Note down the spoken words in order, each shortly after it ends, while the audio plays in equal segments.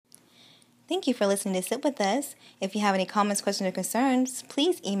Thank you for listening to Sit With Us. If you have any comments, questions, or concerns,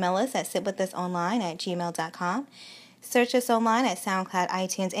 please email us at sitwithusonline@gmail.com. Search us online at SoundCloud,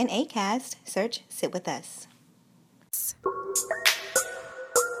 iTunes, and Acast. Search Sit With Us.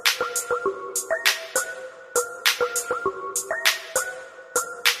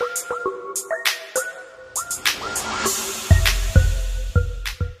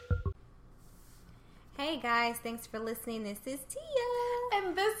 Hey guys, thanks for listening. This is Tia.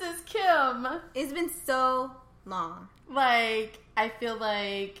 And this is Kim. It's been so long. I feel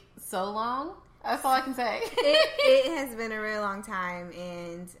like so long. That's all I can say. It has been a real long time,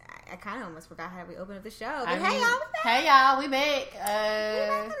 and I kind of almost forgot how we opened up the show. But hey, y'all, we back. Hey, y'all, we back. We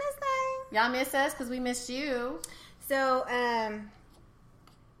back on this thing. Y'all miss us because we missed you. So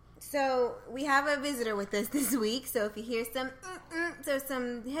we have a visitor with us this week. So if you hear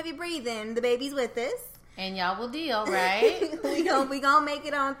some heavy breathing, the baby's with us. And y'all will deal, right? we gonna make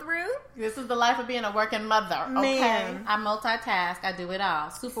it on through. This is the life of being a working mother. Okay, Man. I multitask. I do it all.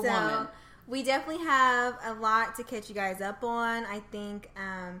 Superwoman. So we definitely have a lot to catch you guys up on. I think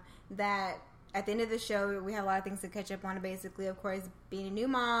that at the end of the show, we have a lot of things to catch up on. Basically, of course, being a new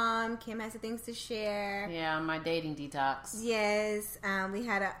mom, Kim has some things to share. Yeah, my dating detox. Yes, we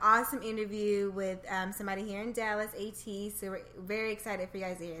had an awesome interview with somebody here in Dallas, AT. So we're very excited for you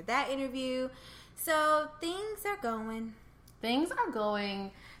guys to hear that interview. So things are going.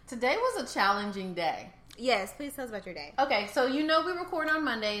 Today was a challenging day. Yes, please tell us about your day. Okay, so we record on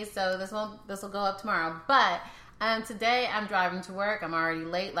Mondays, so this will go up tomorrow. But today I'm driving to work. I'm already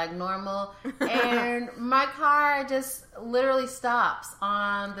late like normal, and my car just literally stops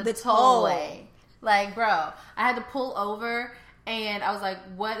on the tollway. Like, bro, I had to pull over, and I was like,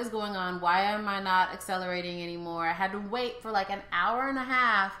 "What is going on? Why am I not accelerating anymore?" I had to wait for like an hour and a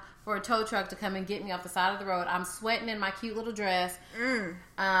half for a tow truck to come and get me off the side of the road. I'm sweating in my cute little dress.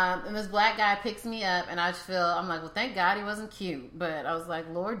 And this black guy picks me up, and I'm like, well, thank God he wasn't cute. But I was like,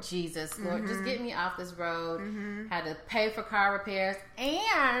 Lord Jesus, Lord, just get me off this road. Had to pay for car repairs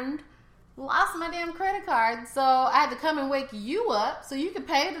and lost my damn credit card. So I had to come and wake you up so you could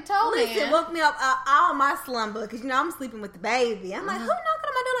pay the toll man. Listen, woke me up out of my slumber because, I'm sleeping with the baby. I'm like, who knocking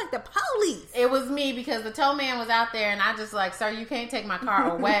on my door like the police? It was me because the tow man was out there, and I just like, sir, you can't take my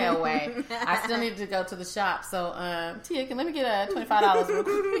car away. I still needed to go to the shop. So, Tia, let me get $25 real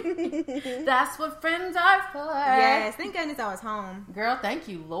quick. That's what friends are for. Yes, thank goodness I was home. Girl, thank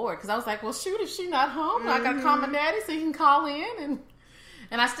you, Lord. Because I was like, well, shoot, if she's not home, I got to call my daddy so he can call in.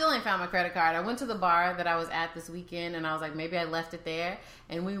 And I still ain't found my credit card. I went to the bar that I was at this weekend, and I was like, maybe I left it there.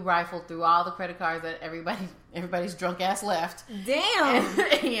 And we rifled through all the credit cards that everybody's drunk ass left. Damn.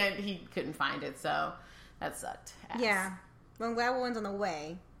 And he couldn't find it, so that sucked. Ass. Yeah. Well, I'm glad one's on the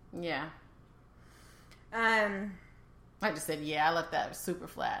way. Yeah. I just said, yeah, I left that super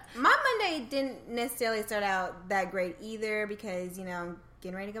flat. My Monday didn't necessarily start out that great either because, I'm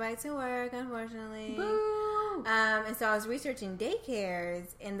getting ready to go back to work, unfortunately. Boo. And so I was researching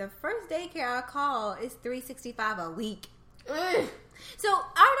daycares, and the first daycare I called is $365 a week. Ugh. So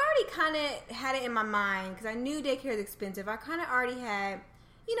I'd already kind of had it in my mind because I knew daycare is expensive. I kind of already had,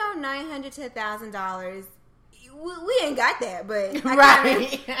 $900 to $1,000. We ain't got that, but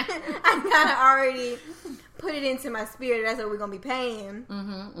I kind of already put it into my spirit. That's what we're gonna be paying.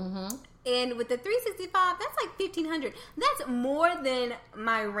 And with the $365, that's like $1,500. That's more than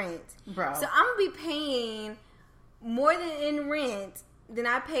my rent, bro. So I'm gonna be paying more than in rent than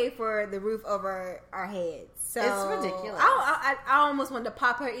I pay for the roof over our heads. So it's ridiculous. I almost wanted to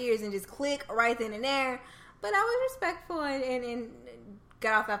pop her ears and just click right then and there, but I was respectful and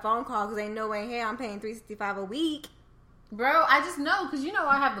got off that phone call because ain't no way, hey, I'm paying $365 a week. Bro, I just know because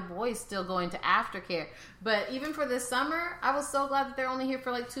I have the boys still going to aftercare. But even for this summer, I was so glad that they're only here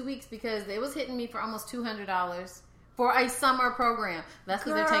for like 2 weeks because it was hitting me for almost $200 for a summer program. That's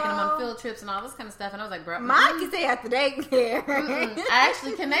because they're taking them on field trips and all this kind of stuff. And I was like, bro, mine can stay at the daycare. Can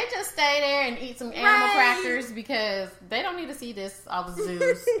they just stay there and eat some animal crackers because they don't need to see all the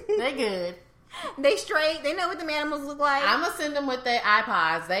zoos. They good. They straight. They know what the animals look like. I'm going to send them with their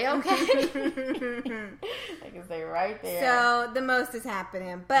iPods. They okay? They can stay right there. So, the most is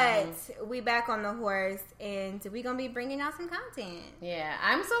happening. But we back on the horse, and we going to be bringing out some content. Yeah.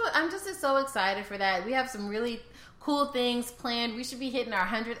 I'm just so excited for that. We have some really cool things planned. We should be hitting our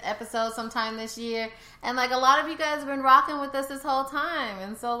 100th episode sometime this year. And, a lot of you guys have been rocking with us this whole time.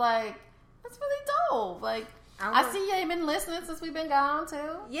 And so, that's really dope. I see you've been listening since we've been gone,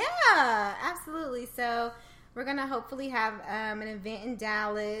 too. Yeah, absolutely. So, we're going to hopefully have an event in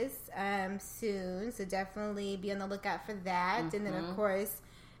Dallas soon. So, definitely be on the lookout for that. And then, of course,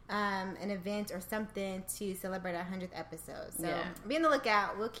 an event or something to celebrate our 100th episode. So be on the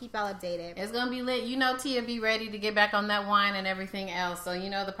lookout. We'll keep y'all updated. It's gonna be lit. You know, Tia be ready to get back on that wine and everything else. So you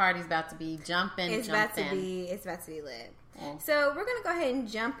know the party's about to be jumping. It's about to be lit. So we're gonna go ahead and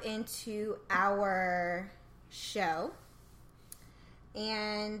jump into our show,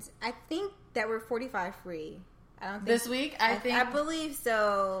 and I think that we're 45 free. I don't think this week. I believe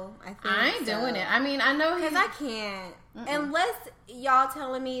so. I ain't doing it. I mean, I know because I can't unless y'all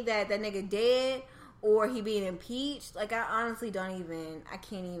telling me that nigga dead or he being impeached. Like I honestly don't even. I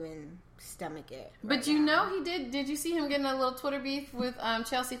can't even stomach it. But you know he did. Did you see him getting a little Twitter beef with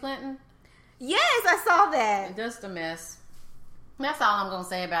Chelsea Clinton? Yes, I saw that. Just a mess. That's all I'm gonna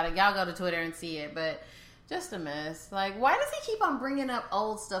say about it. Y'all go to Twitter and see it, but. Just a mess. Like, why does he keep on bringing up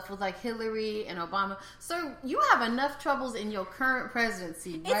old stuff with, like, Hillary and Obama? So, you have enough troubles in your current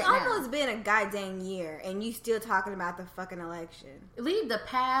presidency right now. It's almost been a goddamn year, and you still talking about the fucking election. Leave the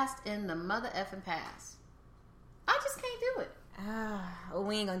past in the mother effing past. I just can't do it. Well,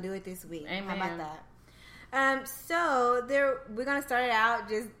 we ain't gonna do it this week. Amen. How about that? So, we're gonna start it out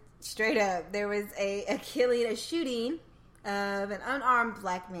just straight up. There was a shooting of an unarmed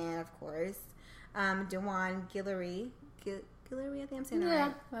black man, of course. Dewan Guillory, I think I'm saying that right.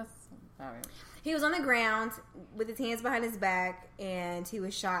 Yeah, that's all right. He was on the ground with his hands behind his back, and he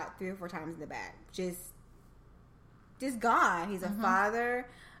was shot 3 or 4 times in the back. Just gone. He's a father,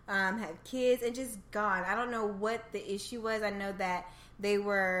 had kids, and just gone. I don't know what the issue was. I know that they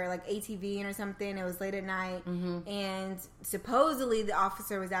were like ATVing or something. It was late at night, and supposedly the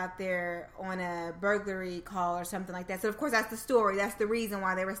officer was out there on a burglary call or something like that. So of course that's the story. That's the reason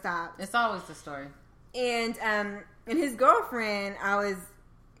why they were stopped. It's always the story. And his girlfriend, I was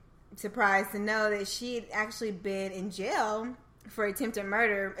surprised to know that she had actually been in jail for attempted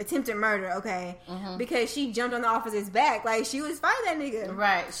murder, okay, because she jumped on the officer's back. Like, she was fighting that nigga.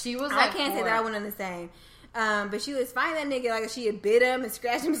 Right. She was I can't say that I went on the same. But she was fighting that nigga like she had bit him and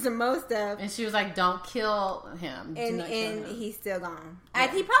scratched him some more stuff. And she was like, don't kill him. And he's still gone.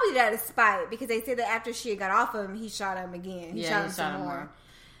 Yeah. He probably did that out of spite because they said that after she got off of him, he shot him again. He shot him some more.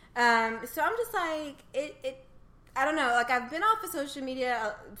 So I'm just like, I don't know. Like, I've been off of social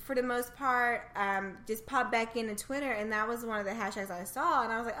media for the most part. Just popped back into Twitter, and that was one of the hashtags I saw.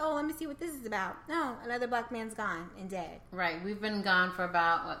 And I was like, oh, let me see what this is about. No, another black man's gone and dead. Right. We've been gone for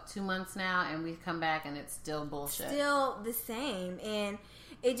about, 2 months now, and we've come back, and it's still bullshit. Still the same. And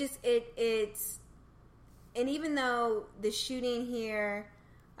it's... And even though the shooting here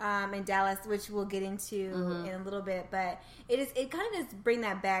in Dallas, which we'll get into in a little bit, but it kind of does bring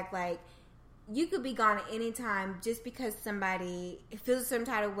that back, like, you could be gone at any time just because somebody feels a certain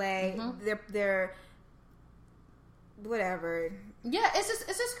type of way. They're whatever. Yeah, it's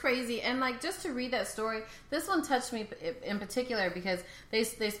just crazy. And like, just to read that story, this one touched me in particular because they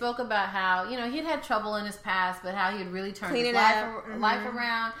spoke about how, you know, he'd had trouble in his past, but how he had really turned his life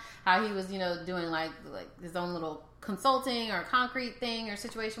around. How he was, you know, doing like his own little consulting or concrete thing or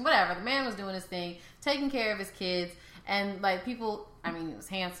situation, whatever. The man was doing his thing, taking care of his kids. And, like, people, I mean, he was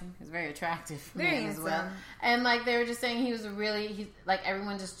handsome. He was very attractive. Very handsome. As well. And, like, they were just saying he was like,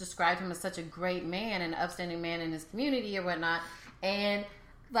 everyone just described him as such a great man and an upstanding man in his community or whatnot. And,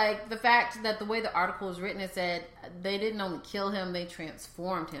 like, the fact that the way the article was written, it said they didn't only kill him, they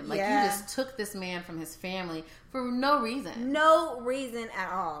transformed him. Like, you just took this man from his family for no reason. No reason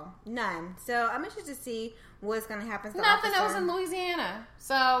at all. None. So, I'm interested to see what's going to happen to the Nothing officer. else in Louisiana.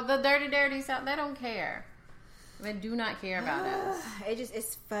 So, the dirties out, they don't care. They do not care about us.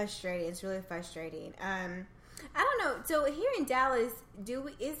 It's frustrating. It's really frustrating. I don't know. So here in Dallas,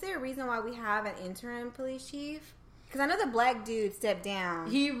 is there a reason why we have an interim police chief? Because I know the black dude stepped down.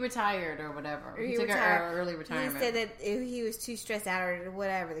 He retired or whatever. He took an early retirement. He said that he was too stressed out or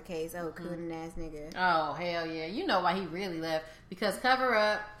whatever the case. Oh, cooning ass nigga. Oh, hell yeah. You know why he really left. Because cover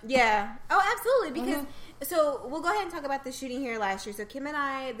up. Yeah. Oh, absolutely. Because, so we'll go ahead and talk about the shooting here last year. So Kim and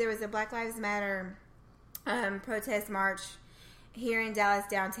I, there was a Black Lives Matter protest march here in Dallas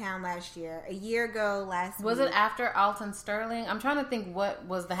downtown last year. A year ago last week. Was it after Alton Sterling? I'm trying to think what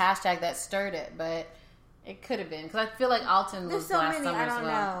was the hashtag that stirred it, but it could have been. Because I feel like Alton was last summer as well. I don't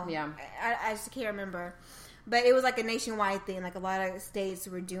know. Yeah. I just can't remember. But it was like a nationwide thing. Like a lot of states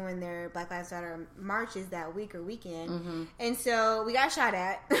were doing their Black Lives Matter marches that week or weekend. And so we got shot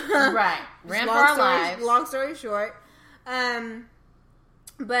at. Right. Ran for our lives. Long story short.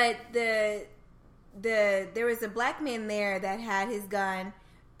 But there was a black man there that had his gun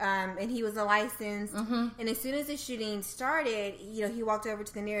and he was a licensed. And as soon as the shooting started, he walked over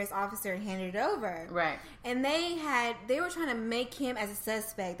to the nearest officer and handed it over. Right. And they were trying to make him as a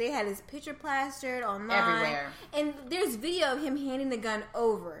suspect. They had his picture plastered online everywhere, and there's video of him handing the gun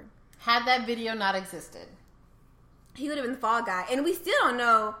over. Had that video not existed, he would have been the fall guy, and we still don't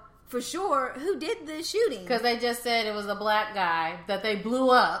know for sure who did the shooting, because they just said it was a black guy that they blew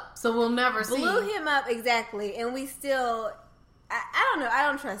up, so we'll never see. Blew him up, exactly. And we still, I don't know, I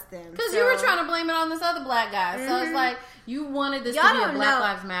don't trust them, because you were trying to blame it on this other black guy. So it's like you wanted this to be a Black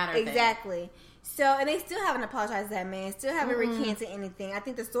Lives Matter thing. Exactly. So, and they still haven't apologized to that man, still haven't recanted anything. I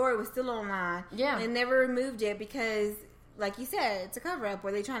think the story was still online. Yeah. They never removed it because, like you said, it's a cover-up.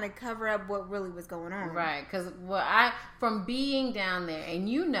 Were they trying to cover up what really was going on? Right, because from being down there, and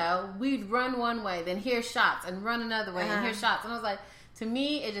we'd run one way, then hear shots, and run another way, and hear shots. And I was like, to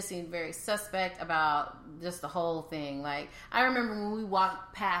me, it just seemed very suspect about just the whole thing. Like, I remember when we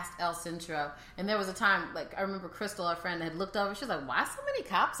walked past El Centro, and there was a time, like, I remember Crystal, our friend, had looked over, she was like, why so many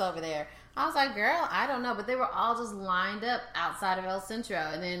cops over there? I was like, girl, I don't know. But they were all just lined up outside of El Centro.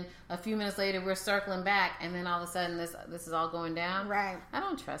 And then a few minutes later, we're circling back. And then all of a sudden, this is all going down. Right. I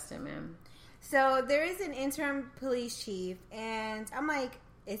don't trust him, man. So there is an interim police chief. And I'm like,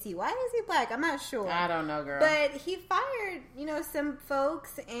 is he white or is he black? I'm not sure. I don't know, girl. But he fired, some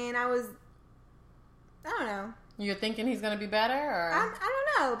folks. And I don't know. You're thinking he's going to be better? Or? I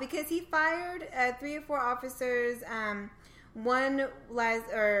don't know. Because he fired 3 or 4 officers. One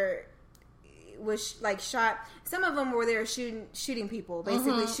was like shot. Some of them were there shooting people,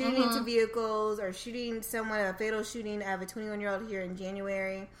 basically shooting into vehicles or shooting someone. A fatal shooting of a 21-year-old here in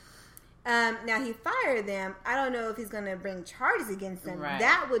January. Now he fired them. I don't know if he's going to bring charges against them. Right.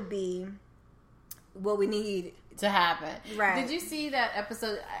 That would be what we need to happen. Right. Did you see that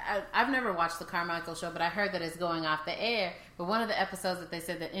episode? I've never watched the Carmichael show, but I heard that it's going off the air. But one of the episodes that they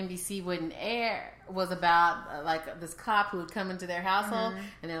said that NBC wouldn't air was about like this cop who would come into their household,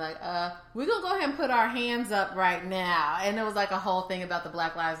 and they're like, we're going to go ahead and put our hands up right now. And it was like a whole thing about the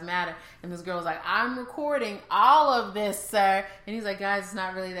Black Lives Matter. And this girl was like, I'm recording all of this, sir. And he's like, guys, it's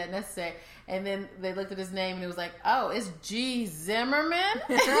not really that necessary. And then they looked at his name and it was like, oh, it's G. Zimmerman?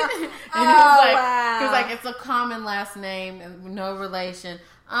 And he was like, it's a common last name and no relation.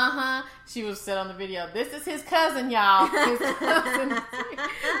 She was said on the video, this is his cousin, y'all. His cousin.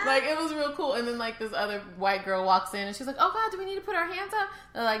 Like, it was real cool. And then, like, this other white girl walks in and she's like, oh, God, do we need to put our hands up?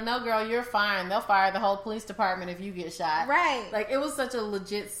 They're like, no, girl, you're fine. They'll fire the whole police department if you get shot. Right. Like, it was such a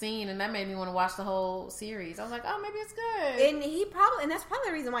legit scene, and that made me want to watch the whole series. I was like, oh, maybe it's good. And that's probably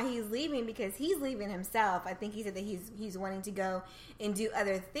the reason why he's leaving, because he's leaving himself. I think he said that he's wanting to go and do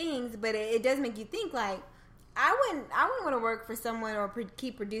other things, but it does make you think, like, I wouldn't want to work for someone or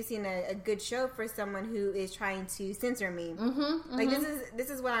keep producing a good show for someone who is trying to censor me. Like, this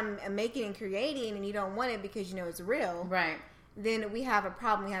is what I'm making and creating, and you don't want it because it's real. Right. Then we have a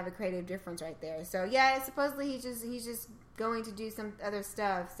problem. We have a creative difference right there. So yeah, supposedly he's just going to do some other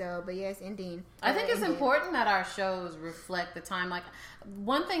stuff. So, but yes, ending. I think it's important that our shows reflect the time. Like,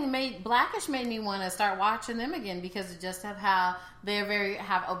 one thing Blackish made me want to start watching them again, because of just of how they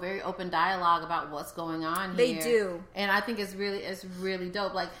have a very open dialogue about what's going on here. They do, and I think it's really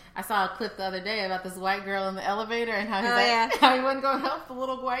dope. Like, I saw a clip the other day about this white girl in the elevator and how how he wasn't going to help the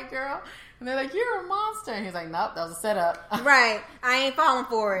little white girl. And they're like, you're a monster. And he's like, nope, that was a setup. Right. I ain't falling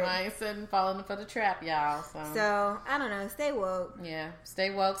for it. I ain't falling for the trap, y'all. So, I don't know. Stay woke. Yeah. Stay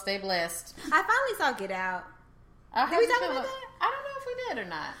woke. Stay blessed. I finally saw Get Out. Did we talk about that? I don't know if we did or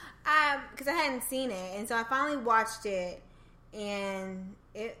not. Because I hadn't seen it. And so I finally watched it. And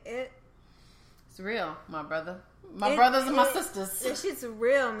it's real, my brother. My brothers and my sisters. This shit's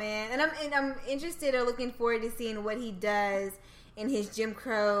real, man. And I'm interested or looking forward to seeing what he does in his Jim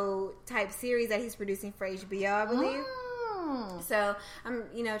Crow type series that he's producing for HBO, I believe. So I'm,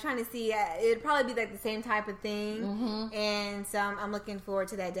 trying to see. It'd probably be like the same type of thing, and so I'm looking forward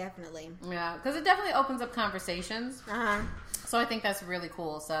to that, definitely. Yeah, because it definitely opens up conversations. So I think that's really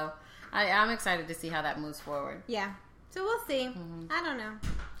cool. So I'm excited to see how that moves forward. Yeah. So we'll see. I don't know.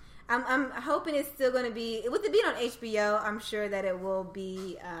 I'm hoping it's still going to be, with it being on HBO. I'm sure that it will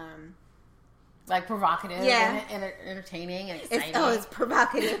be. Like provocative, and entertaining, and exciting. It's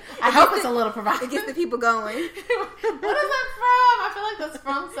provocative. I hope it's a little provocative. It gets the people going. What is that from? I feel like that's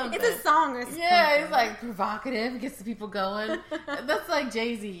from something. It's a song or something. Yeah, it's like provocative, gets the people going. That's like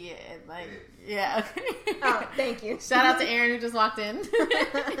Jay-Z. Like, yeah. Okay. Oh, thank you. Shout out to Aaron who just walked in.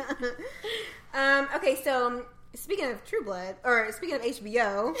 Okay, so speaking of True Blood, or speaking of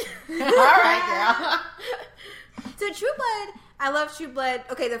HBO. All right, girl. So True Blood, I love True Blood.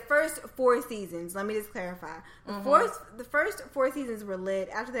 Okay, the first 4 seasons. Let me just clarify. The first 4 seasons were lit.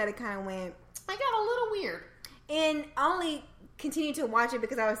 After that, it kind of went. It got a little weird. And I only continued to watch it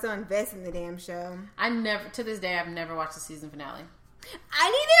because I was so invested in the damn show. To this day, I've never watched the season finale.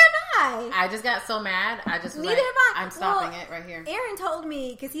 Neither have I. I just got so mad. I just was Neither have I. I'm stopping it right here. Aaron told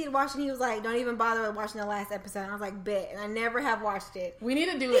me, because he had watched it, and he was like, don't even bother with watching the last episode. And I was like, bet. And I never have watched it. We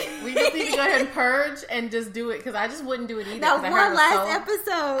need to do it. We just need to go ahead and purge and just do it, because I just wouldn't do it either. That one last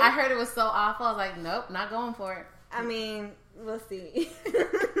episode. I heard it was so awful. I was like, nope, not going for it. I mean, we'll see.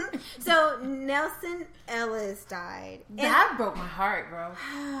 So, Nelson Ellis died. That broke my heart, bro.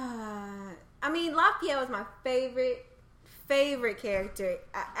 I mean, Lafayette was my favorite character.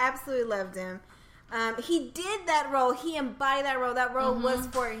 I absolutely loved him. He did that role. He embodied that role. That role was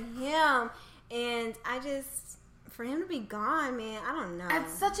for him. And for him to be gone, man, I don't know. At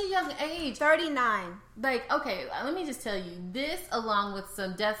such a young age. 39. Like, okay, let me just tell you, this along with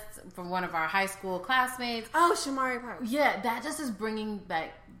some deaths from one of our high school classmates. Oh, Shamari Parks. Yeah, that just is bringing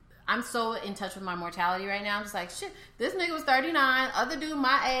back. I'm so in touch with my mortality right now. I'm just like, shit, this nigga was 39, other dude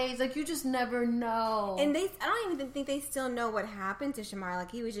my age. Like, you just never know. And I don't even think they still know what happened to Shamar.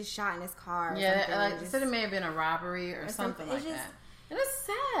 Like, he was just shot in his car. Yeah, like, so it may have been a robbery or something like that. And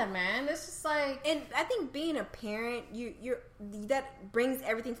it's sad, man. It's just like... And I think being a parent, that brings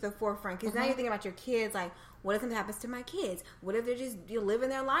everything to the forefront. Because now you're thinking about your kids, like, what if something happens to my kids? What if they're just living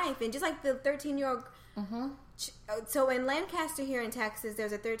their life? And just like the 13-year-old... So in Lancaster here in Texas,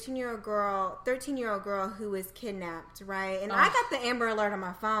 there's a 13-year-old girl who was kidnapped, right? And I got the Amber Alert on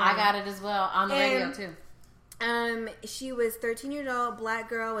my phone. I got it as well on the radio too. She was 13-year-old black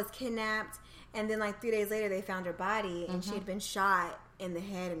girl, was kidnapped, and then like 3 days later they found her body, and she had been shot in the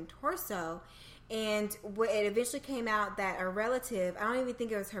head and torso. And it eventually came out that a relative, I don't even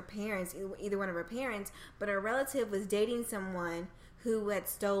think it was her parents, either one of her parents, but her relative was dating someone who had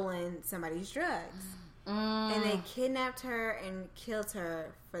stolen somebody's drugs. And they kidnapped her and killed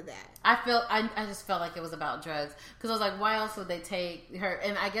her for that. I just felt like it was about drugs, because I was like, why else would they take her?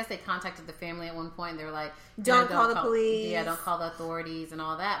 And I guess they contacted the family at one point. They were like, don't call the police. Yeah, don't call the authorities and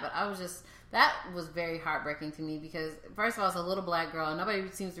all that. But I was just... That was very heartbreaking to me, because first of all, it's a little black girl. Nobody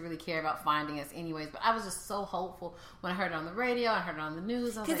seems to really care about finding us anyways. But I was just so hopeful when I heard it on the radio. I heard it on the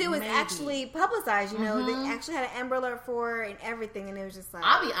news. Because it was actually publicized, They actually had an Amber Alert for her and everything. And it was just like...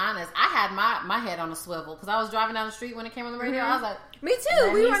 I'll be honest. I had my head on a swivel, because I was driving down the street when it came on the radio. I was like... Me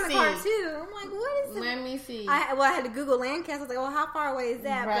too. We were in the car too. I'm like, what is it? Let me see. I had to Google Lancaster. I was like, well, how far away is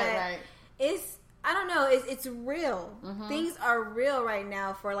that? Right. It's... I don't know. It's real. Things are real right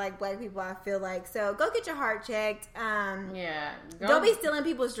now for like black people, I feel like. So go get your heart checked. Don't be stealing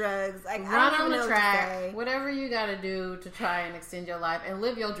people's drugs. Like, run on the track. Whatever you got to do to try and extend your life and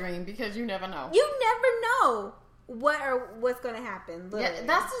live your dream, because you never know. You never know what's going to happen. Literally. Yeah,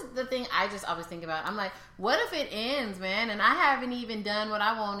 that's just the thing I just always think about. I'm like, what if it ends, man? And I haven't even done what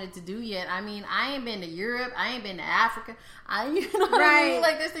I wanted to do yet. I mean, I ain't been to Europe. I ain't been to Africa. You know what I mean?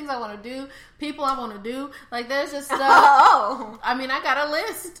 Like, there's things I want to do, people I want to do. Like, there's just stuff. I mean, I got a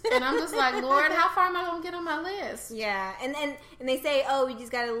list, and I'm just like, Lord, how far am I going to get on my list? Yeah, and they say, oh, you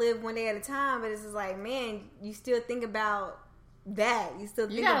just got to live one day at a time, but it's just like, man, you still think about that. You still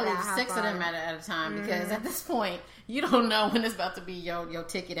think about live 6 of them at a time, because at this point, you don't know when it's about to be your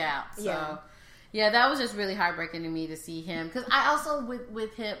ticket out. So, yeah, that was just really heartbreaking to me to see him, because I also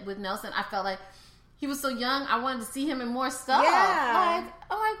with Nelson, I felt like he was so young. I wanted to see him in more stuff. Yeah.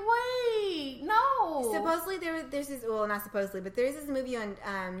 Like, wait, no. Supposedly there's this. Well, not supposedly, but there's this movie on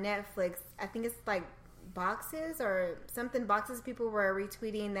Netflix. I think it's like Boxes or something. Boxes. People were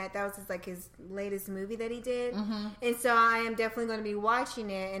retweeting that was his latest movie that he did, and so I am definitely going to be watching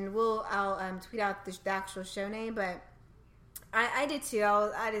it. And I'll tweet out the actual show name, but I did too.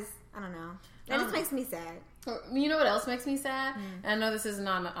 I don't know. That just makes me sad. You know what else makes me sad? And I know this isn't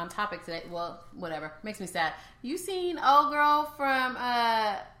on topic today. Well, whatever. Makes me sad. You seen old girl from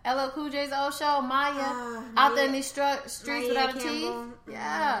LL Cool J's old show, Maya, out there in these streets without a teeth?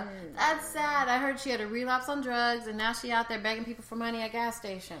 Yeah. That's sad. I heard she had a relapse on drugs, and now she out there begging people for money at gas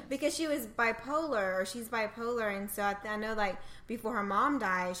stations. Because she was bipolar, or she's bipolar, and so I know, like, before her mom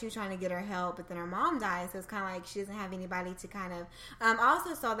died, she was trying to get her help, but then her mom died, so it's kind of like she doesn't have anybody to kind of... I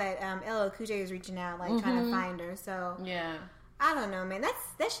also saw that LL Cool J was reaching out, like, trying to find her, so... Yeah. I don't know, man. That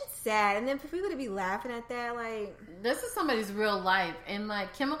shit's sad. And then for people to be laughing at that, like... This is somebody's real life. And,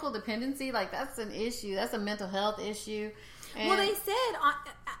 like, chemical dependency, like, that's an issue. That's a mental health issue. And well, they said...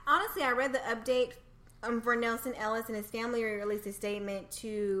 Honestly, I read the update for Nelson Ellis, and his family released a statement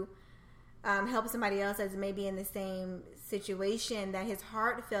to help somebody else that's maybe in the same situation, that his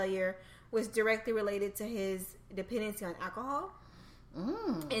heart failure was directly related to his dependency on alcohol.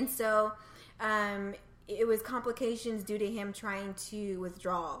 Mm. And so it was complications due to him trying to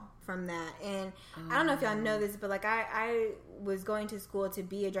withdraw from that. And I don't know if y'all know this, but like I was going to school to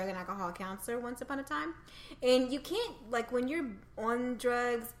be a drug and alcohol counselor once upon a time. And you can't, like, when you're on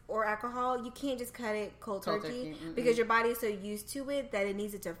drugs or alcohol, you can't just cut it cold turkey. Because your body is so used to it that it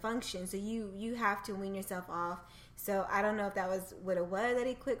needs it to function. So you have to wean yourself off. So I don't know if that was what it was that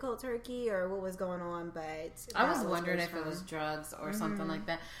he quit cold turkey or what was going on, but I was wondering if it was drugs or something like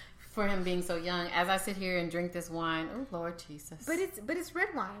that for him being so young. As I sit here and drink this wine, oh Lord Jesus! But it's red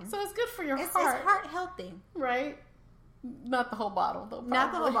wine, so it's good for your heart. It's heart healthy, right? Not the whole bottle, though. Probably.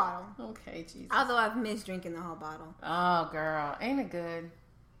 Not the whole bottle. Okay, Jesus. Although I've missed drinking the whole bottle. Oh, girl, ain't it good?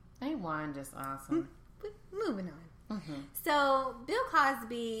 Ain't wine just awesome? Moving on. Mm-hmm. So Bill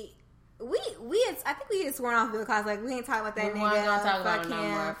Cosby. I think we had sworn off Bill Cosby. Like, we ain't talking about that nigga. We ain't gonna talk about him. it no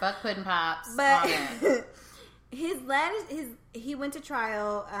more. Fuck Puddin' Pops. But he went to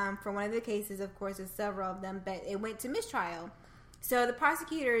trial for one of the cases. Of course, there's several of them, but it went to mistrial. So the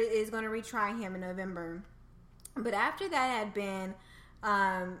prosecutor is going to retry him in November. But after that had been,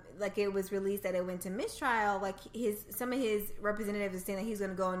 like, it was released that it went to mistrial, like, some of his representatives are saying that he's going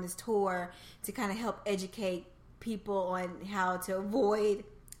to go on this tour to kind of help educate people on how to avoid,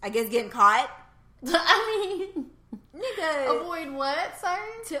 I guess, getting caught. I mean, nigga, avoid what? Sorry,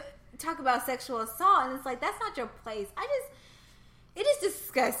 to talk about sexual assault, and it's like, that's not your place. It just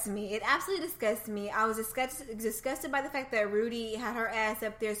disgusts me. It absolutely disgusts me. I was disgusted by the fact that Rudy had her ass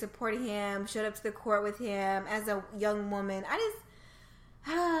up there supporting him, showed up to the court with him as a young woman.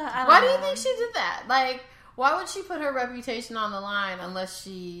 Why do you think she did that? Like, why would she put her reputation on the line unless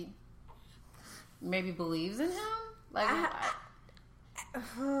she maybe believes in him? Like, I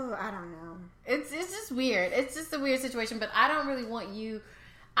don't know. It's just weird. It's just a weird situation. But I don't want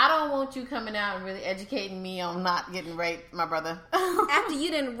you coming out and really educating me on not getting raped, my brother. After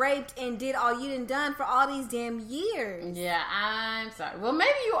you done raped and did all you done for all these damn years. Yeah, I'm sorry. Well,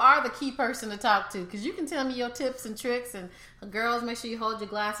 maybe you are the key person to talk to, because you can tell me your tips and tricks. And girls, make sure you hold your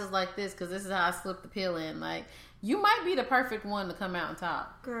glasses like this, because this is how I slip the pill in. Like, you might be the perfect one to come out and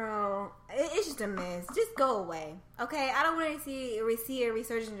talk. Girl, it's just a mess. Just go away, okay? I don't want to see a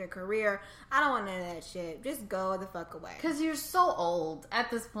resurgence in your career. I don't want none of that shit. Just go the fuck away. Because you're so old at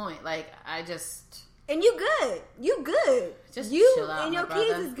this point. Like, And you good. You good. Just you chill out, and your my kids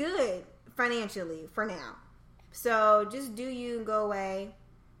brother. is good financially for now. So just do you and go away.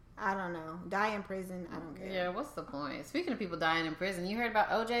 I don't know. Die in prison. I don't care. Yeah, what's the point? Speaking of people dying in prison, you heard about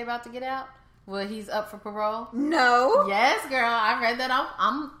OJ about to get out? Well, he's up for parole. No. Yes, girl. I read that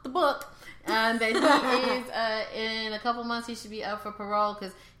on the book. That he is, in a couple months, he should be up for parole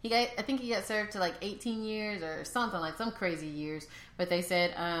because I think he got served to like 18 years or something, like some crazy years. But they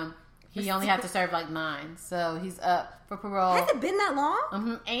said he only had to serve like 9. So he's up for parole. Has it been that long?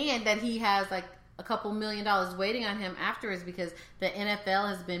 Mm-hmm. And that he has like a couple $1 million waiting on him afterwards because the NFL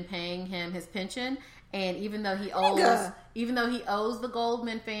has been paying him his pension. And even though he owes the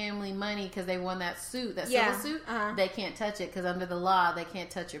Goldman family money because they won that civil suit, they can't touch it because under the law they can't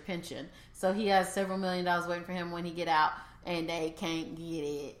touch your pension. So he has several $1 million waiting for him when he get out, and they can't get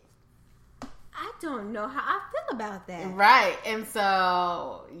it. I don't know how I feel about that. Right, and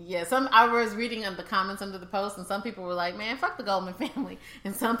so yeah, I was reading the comments under the post, and some people were like, "Man, fuck the Goldman family,"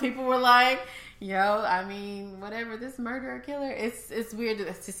 and some people were like, "Yo, I mean, whatever, this murderer killer." It's weird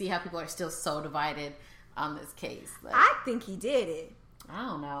to see how people are still so divided on this case. Like, I think he did it. I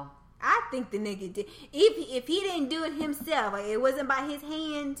don't know. I think the nigga did. If he didn't do it himself, like it wasn't by his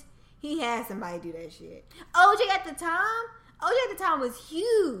hand, he had somebody do that shit. OJ at the time was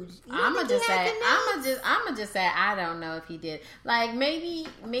huge. I'ma just say I don't know if he did. Like maybe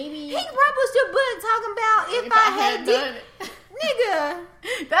he rubbed your butt talking about if I had done it.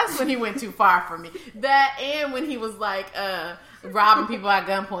 Nigga. That's when he went too far for me. That and when he was like robbing people at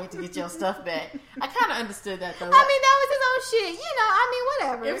gunpoint to get your stuff back. I kind of understood that though. I mean, that was his own shit. You know, I mean,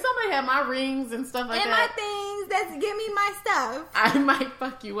 whatever. If somebody had my rings and stuff like and that, my things, that's give me my stuff. I might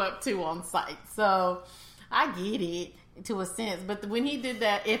fuck you up too on sight. So I get it to a sense. But when he did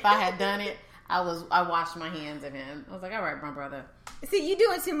that, if I had done it, I washed my hands of him. I was like, all right, my brother. See, you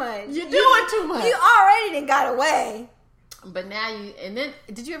doing too much. You're doing too much. You already done got away. But now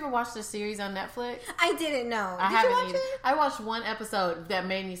did you ever watch the series on Netflix? I didn't know. Did you watch it? I watched one episode that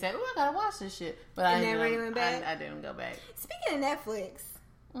made me say, "Oh, I gotta watch this shit." But I never went back. I didn't go back. Speaking of Netflix,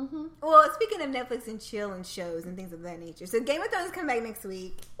 well, speaking of Netflix and chill and shows and things of that nature, so Game of Thrones come back next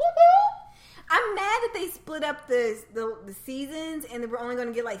week. I'm mad that they split up the seasons and we're only going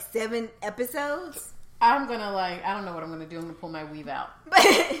to get like 7 episodes. I don't know what I'm gonna do. I'm gonna pull my weave out.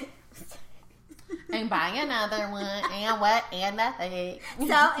 And buying another one, and what, and nothing.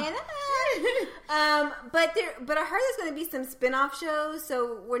 But I heard there's going to be some spin-off shows,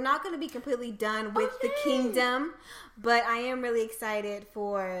 so we're not going to be completely done with the kingdom. But I am really excited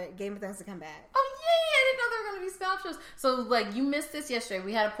for Game of Thrones to come back. Oh yay! I didn't know there were going to be spin-off shows. So like, you missed this yesterday.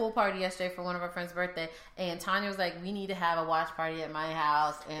 We had a pool party yesterday for one of our friends' birthday, and Tanya was like, "We need to have a watch party at my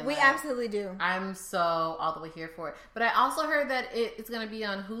house." And we absolutely do. I'm so all the way here for it. But I also heard that it's going to be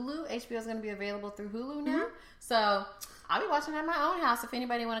on Hulu. HBO is going to be available through Hulu now. Mm-hmm. So I'll be watching it at my own house if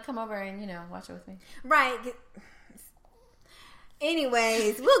anybody want to come over and watch it with me. Right.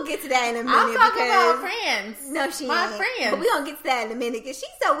 Anyways, we'll get to that in a minute. I'm talking about friends. No, she my ain't. friends. But we're going to get to that in a minute because she's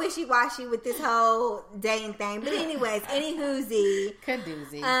so wishy-washy with this whole dating thing. But anyways, anywhoozy.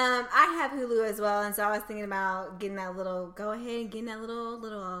 Kadoozy. I have Hulu as well, and so I was thinking about getting that little,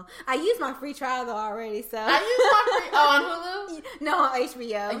 I used my free trial though already, so. I used my free, on Hulu? No, on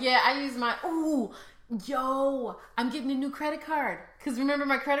HBO. Yeah, I used my, yo, I'm getting a new credit card. Because remember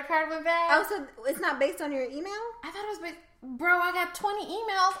my credit card went bad? Oh, so it's not based on your email? I thought it was based... Bro, I got 20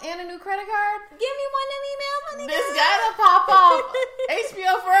 emails and a new credit card. Give me one of them emails, honey. This gotta pop off.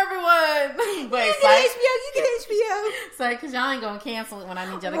 HBO for everyone. Wait, you get HBO. It's like, because y'all ain't gonna cancel it when I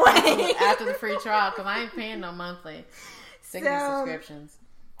need y'all to cancel it after the free trial, because I ain't paying no monthly. Sick of these subscriptions.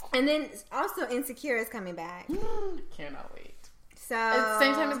 And then also Insecure is coming back. Cannot wait. So at the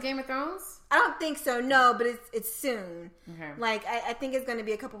same time as Game of Thrones? I don't think so, no, but it's soon. Okay. Like, I think it's going to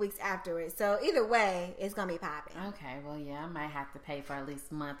be a couple weeks afterwards. So either way, it's going to be popping. Okay, well, yeah, I might have to pay for at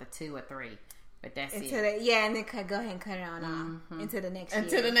least a month or 2 or 3. But that's it. And then go ahead and cut it on off into the next year.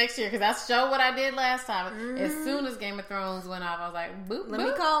 Into the next year, because that's what I did last time. As soon as Game of Thrones went off, I was like, boop, Let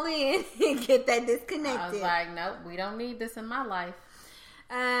me call in and get that disconnected. I was like, nope, we don't need this in my life.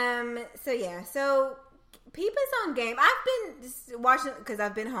 So Peep is on game. I've been just watching because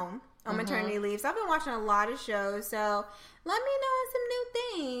I've been home on maternity leave, so I've been watching a lot of shows. So let me know on some new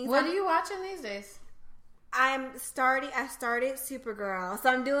things. What are you watching these days? I started Supergirl, so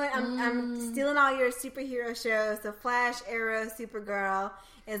I'm stealing all your superhero shows. The Flash, Arrow, Supergirl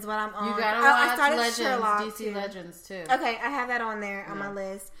is what I'm on. You gotta watch I started Legends, Sherlock DC too. Legends too. Okay, I have that on there on my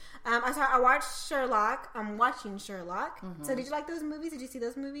list. I watched Sherlock. I'm watching Sherlock. So did you like those movies? Did you see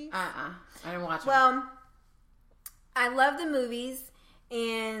those movies? I didn't watch them. Well, I love the movies,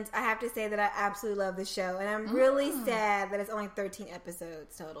 and I have to say that I absolutely love the show. And I'm really sad that it's only 13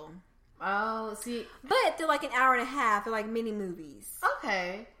 episodes total. Oh, see. But they're like an hour and a half. They're like mini movies.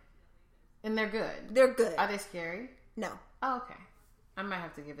 Okay. And they're good. They're good. Are they scary? No. Oh, okay. I might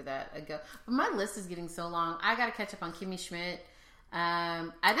have to give it a go. But my list is getting so long. I got to catch up on Kimmy Schmidt. I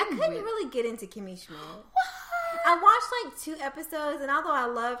couldn't really get into Kimmy Schmidt. What? I watched like 2 episodes, and although I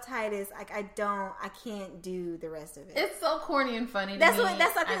love Titus, like I can't do the rest of it. It's so corny and funny. That's what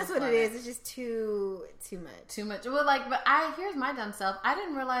it is. It's just too much. Too much. Well, but here's my dumb self. I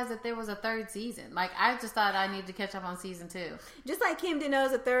didn't realize that there was a 3rd season. Like I just thought I needed to catch up on season 2. Just like Kim didn't know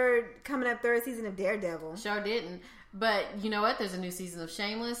it was a third season of Daredevil. Sure didn't. But you know what? There's a new season of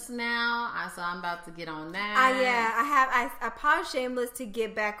Shameless now, so I'm about to get on that. I paused Shameless to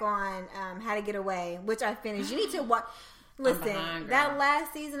get back on How to Get Away, which I finished. You need to watch. Listen, that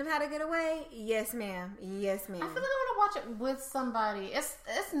last season of How to Get Away, yes, ma'am. Yes, ma'am. I feel like I want to watch it with somebody. It's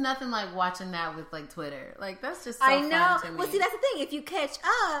nothing like watching that with like Twitter. Like that's just so fun to me. Well, see, that's the thing. If you catch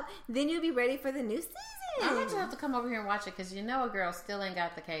up, then you'll be ready for the new season. I'm going to have to come over here and watch it because a girl still ain't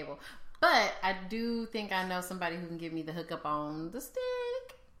got the cable. But I do think I know somebody who can give me the hookup on the stick.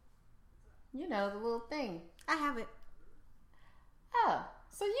 The little thing. I have it. Oh,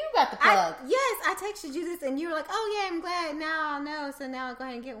 so you got the plug. Yes, I texted you this and you were like, oh yeah, I'm glad. Now I know. So now I'll go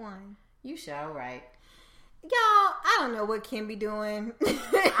ahead and get one. You sure right. Y'all, I don't know what Kim be doing.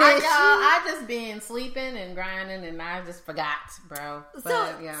 I just been sleeping and grinding and I just forgot, bro.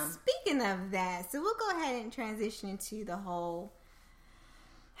 But, speaking of that, so we'll go ahead and transition into the whole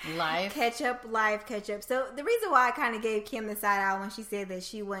life catch up. So the reason why I kind of gave Kim the side eye when she said that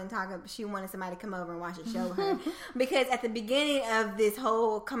she wanted somebody to come over and watch a show with her, because at the beginning of this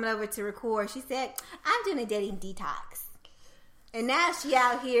whole coming over to record, she said, "I'm doing a dating detox," and now she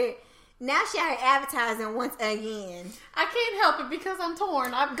out here advertising once again. I can't help it because I'm torn.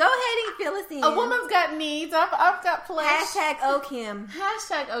 Go ahead and fill us in. A woman's got needs. I've got flesh. #OKim.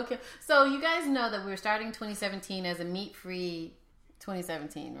 #OKim. So you guys know that we're starting 2017 as a meat-free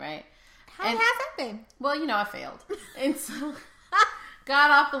 2017, right? How has that been? Well, I failed. And so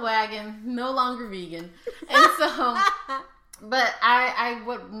got off the wagon, no longer vegan. And so but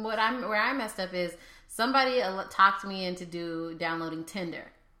where I messed up is somebody talked me into downloading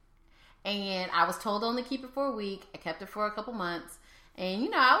Tinder. And I was told to only keep it for a week. I kept it for a couple months. And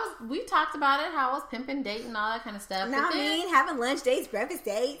we talked about it, how I was pimping, dating, all that kind of stuff. Now having lunch dates, breakfast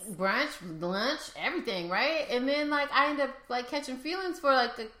dates, brunch, lunch, everything, right? And then I end up catching feelings for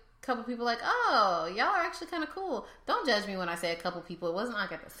a couple people. Oh, y'all are actually kind of cool. Don't judge me when I say a couple people. It wasn't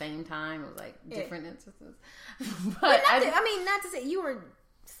at the same time. It was different instances. But not to say you were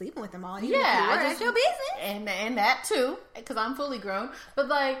sleeping with them all. That's your business, and that too, because I'm fully grown. But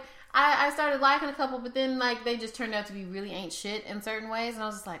I started liking a couple, but then they just turned out to be really ain't shit in certain ways, and I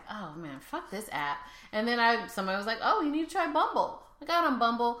was just like, oh man, fuck this app. And then somebody was like, oh, you need to try Bumble. I got on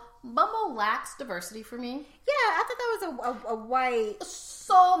Bumble. Bumble lacks diversity for me. Yeah, I thought that was a white.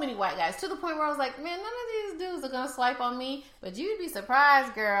 So many white guys, to the point where I was like, man, none of these dudes are gonna swipe on me. But you'd be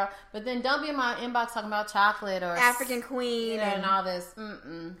surprised, girl. But then don't be in my inbox talking about chocolate or African queen and all this.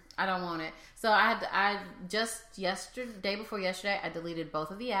 I don't want it. So I just day before yesterday, I deleted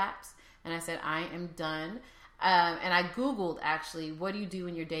both of the apps, and I said I am done. And I Googled, actually, what do you do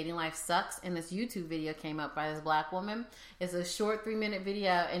when your dating life sucks? And this YouTube video came up by this black woman. It's a short 3-minute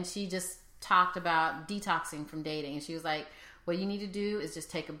video, and she just talked about detoxing from dating. And she was like, what you need to do is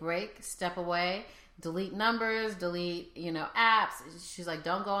just take a break, step away, delete numbers, delete, apps. She's like,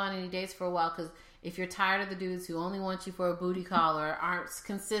 don't go on any dates for a while, because if you're tired of the dudes who only want you for a booty call or aren't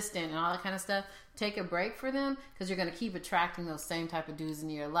consistent and all that kind of stuff, take a break for them, because you're going to keep attracting those same type of dudes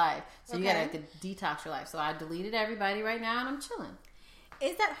into your life. So you got to detox your life. So I deleted everybody right now, and I'm chilling.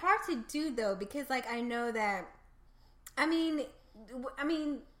 Is that hard to do though? Because I know that, I mean,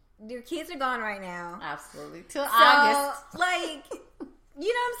 your kids are gone right now. Absolutely. Till August. You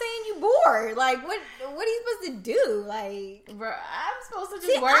know what I'm saying? You bored. What are you supposed to do? Bro, I'm supposed to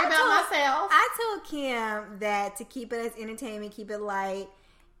just worry about myself. I told Kim that to keep it as entertainment, keep it light,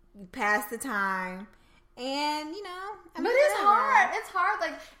 pass the time, and but it's hard. It's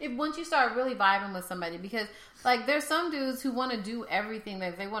hard. Once you start really vibing with somebody, because there's some dudes who want to do everything.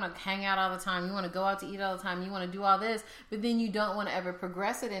 They want to hang out all the time. You want to go out to eat all the time. You want to do all this, but then you don't want to ever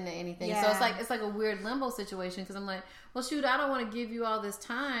progress it into anything. Yeah. So it's like a weird limbo situation, because I'm like, well, shoot, I don't want to give you all this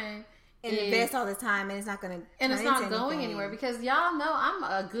time and invest all this time, and it's not going to, and it's not going anywhere, because y'all know I'm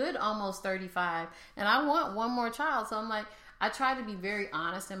a good almost 35, and I want one more child. So I'm like, I try to be very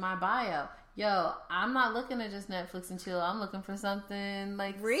honest in my bio. Yo, I'm not looking to just Netflix and chill. I'm looking for something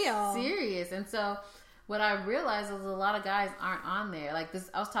real, serious. And so what I realized is a lot of guys aren't on there. I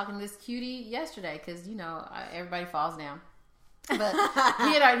was talking to this cutie yesterday, because everybody falls down. But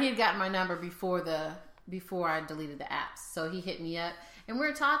he had gotten my number before I deleted the apps. So he hit me up, and we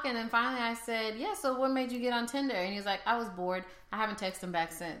were talking, and finally I said, yeah, so what made you get on Tinder? And he was like, I was bored. I haven't texted him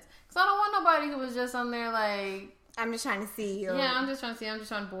back since. Because I don't want nobody who was just on there I'm just trying to see you. Yeah, I'm just trying to see. I'm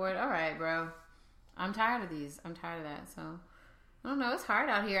just on board. All right, bro. I'm tired of these. I'm tired of that. So, I don't know. It's hard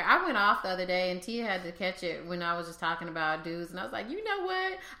out here. I went off the other day, and Tia had to catch it when I was just talking about dudes. And I was like, you know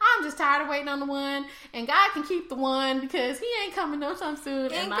what? I'm just tired of waiting on the one. And God can keep the one, because he ain't coming no time soon.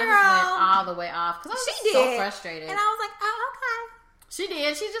 And I just went all the way off, because I was so frustrated. And I was like, oh, okay. She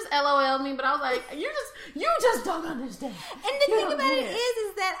did. She just LOL'd me. But I was like, you just don't understand. And the thing about it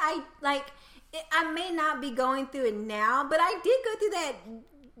is that I may not be going through it now, but I did go through that.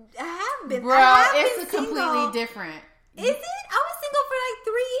 I have been. Bro, it's completely different. Is it? I was single for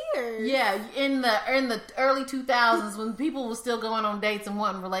 3 years. Yeah, in the early 2000s, when people were still going on dates and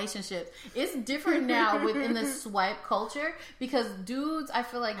wanting relationships. It's different now within the swipe culture, because dudes, I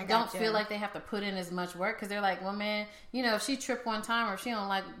feel don't feel like they have to put in as much work, because they're like, well, man, if she tripped one time, or if she don't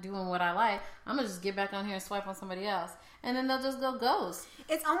like doing what I like, I'm gonna just get back on here and swipe on somebody else. And then they'll just go ghost.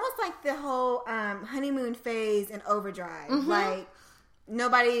 It's almost like the whole honeymoon phase in Overdrive. Mm-hmm.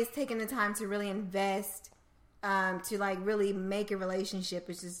 Nobody is taking the time to really invest, to really make a relationship.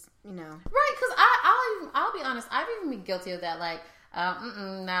 It's just, right? Because I'll be honest, I've even been guilty of that.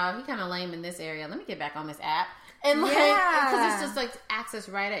 No, he kind of lame in this area. Let me get back on this app. And because it's just access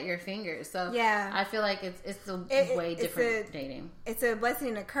right at your fingers. So yeah, I feel like it's a way different dating. It's a blessing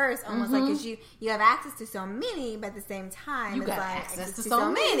and a curse, almost because you have access to so many, but at the same time, you got access to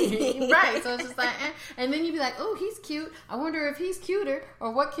so many. Right? So it's just and then you'd be like, oh, he's cute. I wonder if he's cuter,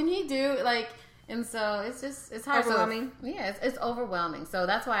 or what can he do? And so it's hard. Overwhelming. So, yeah, it's overwhelming. So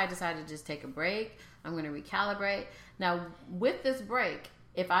that's why I decided to just take a break. I'm going to recalibrate. Now, with this break,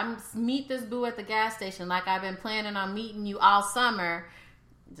 if I meet this boo at the gas station like I've been planning on meeting you all summer,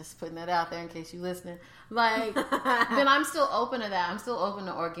 just putting that out there in case you're listening, then I'm still open to that. I'm still open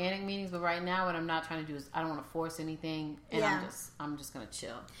to organic meetings, but right now what I'm not trying to do is I don't want to force anything, and I'm just going to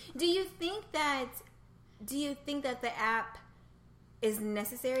chill. Do you think that the app is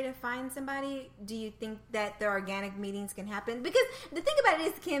necessary to find somebody? Do you think that the organic meetings can happen? Because the thing about it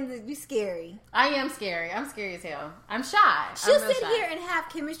is, Kim, you're scary. I am scary. I'm scary as hell. I'm shy. She'll sit here and have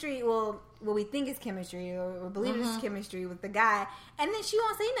chemistry. Well, we think it's chemistry, or believe it's chemistry with the guy, and then she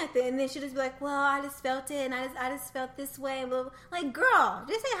won't say nothing, and then she'll just be like, "Well, I just felt it, and I just felt this way." Well, like, girl,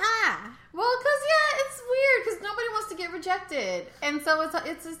 just say hi. Well, because it's weird because nobody wants to get rejected, and so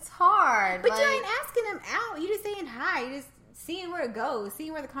it's hard. But you ain't asking them out. You just saying hi. You just seeing where it goes,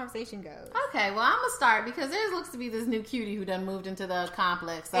 seeing where the conversation goes. Okay, well, I'm gonna start because there looks to be this new cutie who done moved into the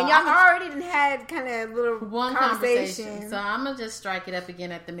complex, so and y'all already had kind of little conversation. So I'm gonna just strike it up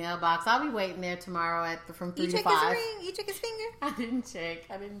again at the mailbox. I'll be waiting there tomorrow from 3 to 5. You check his ring? You check his finger? I didn't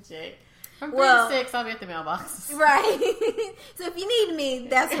check. From 3 to 6, I'll be at the mailbox. Right. So if you need me,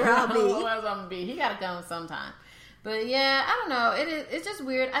 that's where I'll be. Where I'm gonna be. He gotta come sometime. But yeah, I don't know. It's just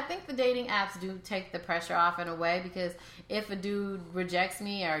weird. I think the dating apps do take the pressure off in a way, because if a dude rejects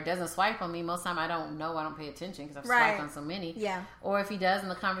me or doesn't swipe on me, most of the time I don't know. I don't pay attention because I've swiped on so many. Yeah. Or if he does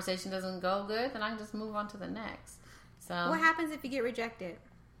and the conversation doesn't go good, then I can just move on to the next. So what happens if you get rejected?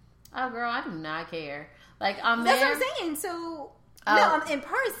 Oh, girl, I do not care. Like, I'm That's there. what I'm saying. So no, in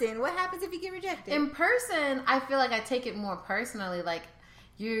person, what happens if you get rejected? In person, I feel like I take it more personally. Like,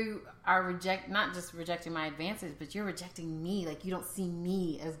 you are not just rejecting my advances, but you're rejecting me. Like, you don't see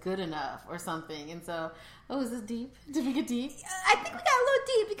me as good enough or something. And so, is this deep? Did we get deep? I think we got a little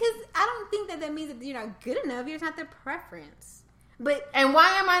deep, because I don't think that means that you're not good enough. You're just not their preference. And why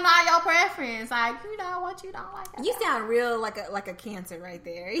am I not your preference? Like, you know what you don't like. You sound real like a Cancer right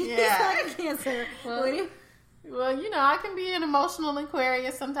there. You Yeah. sound like a Cancer. Well, you know, I can be an emotional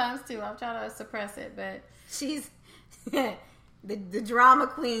Aquarius sometimes too. I'm trying to suppress it, but she's the drama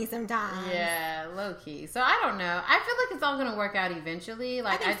queen sometimes. Yeah, low key. So I don't know. I feel like it's all gonna work out eventually.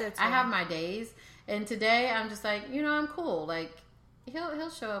 Like, I have my days, and today I'm just like, you know, I'm cool. Like, he'll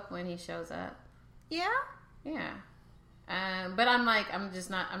show up when he shows up. Yeah. Yeah. But I'm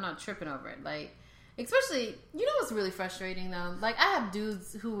not tripping over it. Like, especially, you know what's really frustrating though? Like, I have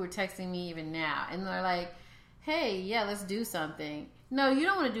dudes who were texting me even now, and they're like, hey, yeah, let's do something. No, you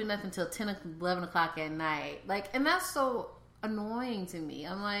don't want to do nothing until 10, 11 o'clock at night. Like, and that's so annoying to me.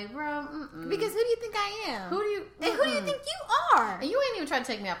 I'm like, bro, because who do you think I am? Who do you think you are? And you ain't even trying to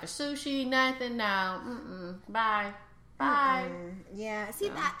take me out for sushi, nothing. No, bye. Yeah,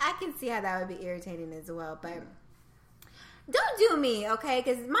 see, I can see how that would be irritating as well, but don't do me, okay?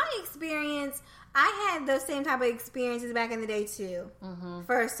 Because my experience, I had those same type of experiences back in the day too.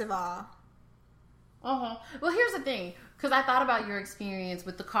 First of all. Well, here's the thing, because I thought about your experience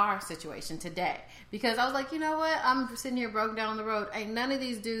with the car situation today, because I was like, you know what, I'm sitting here broken down on the road. Ain't none of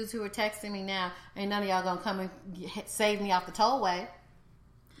these dudes who are texting me now, ain't none of y'all gonna come and save me off the tollway.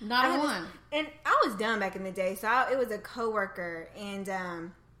 Not one. And I was dumb back in the day, so it was a coworker, and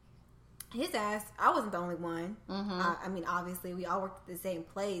his ass, I wasn't the only one. I mean, obviously we all worked at the same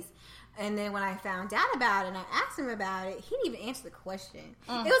place. And then when I found out about it and I asked him about it, he didn't even answer the question.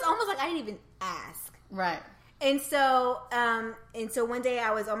 It was almost like I didn't even ask. Right. And so one day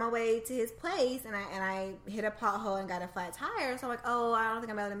I was on my way to his place, and I hit a pothole and got a flat tire. So I'm like, oh, I don't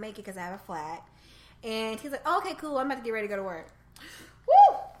think I'm able to make it because I have a flat. And he's like, oh, okay, cool. I'm about to get ready to go to work.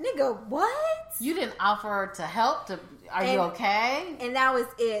 Woo! Nigga, what? You didn't offer to help? Are you okay? And that was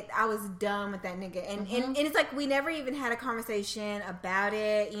it. I was done with that nigga. And it's like we never even had a conversation about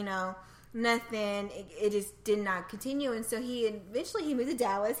it, you know, nothing. It just did not continue. And so he moved to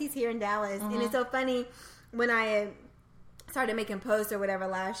Dallas. He's here in Dallas. And it's so funny, when I started making posts or whatever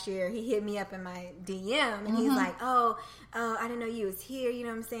last year, he hit me up in my DM. And he's like, oh, I didn't know you was here. You know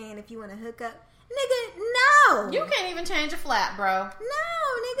what I'm saying? If you want to hook up. Nigga, no. You can't even change a flat, bro. No,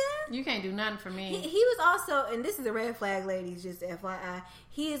 nigga. You can't do nothing for me. He was also, and this is a red flag, ladies, just FYI.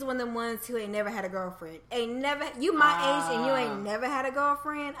 He is one of them ones who ain't never had a girlfriend. You my age and you ain't never had a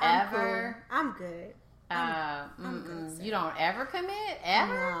girlfriend. Ever? Cool. I'm good. I'm good. You don't ever commit?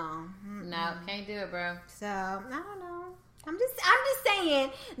 Ever? No. No, can't do it, bro. So, I don't know. I'm just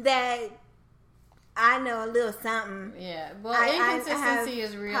saying that I know a little something. Yeah. Well, inconsistency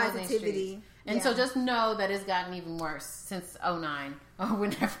is real. Positivity. And so just know that it's gotten even worse since 2009 or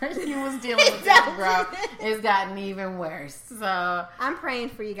whenever you was dealing with this, bro. It's gotten even worse. So I'm praying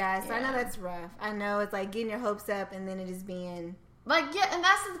for you guys. So I know that's rough. I know it's like getting your hopes up and then it just being like, yeah, and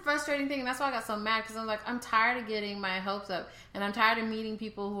that's the frustrating thing. And that's why I got so mad, because I'm like, I'm tired of getting my hopes up, and I'm tired of meeting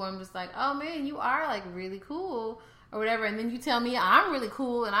people who I'm just like, oh man, you are like really cool or whatever, and then you tell me I'm really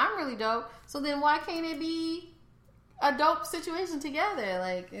cool and I'm really dope. So then why can't it be a dope situation together?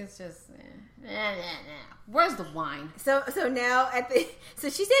 Like, it's just Where's the wine? So now so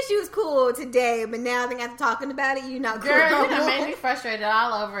she said she was cool today, but now I think after talking about it, you're not cool. Girl, you done made me frustrated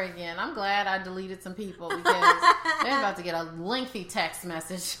all over again. I'm glad I deleted some people because they're about to get a lengthy text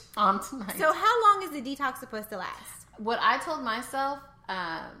message on tonight. So how long is the detox supposed to last? What I told myself,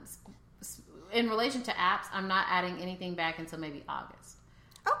 in relation to apps, I'm not adding anything back until maybe August.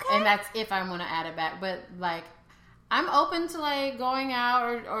 Okay. And that's if I want to add it back. But like, I'm open to like going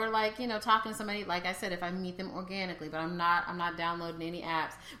out or like, you know, talking to somebody, like I said, if I meet them organically, but I'm not downloading any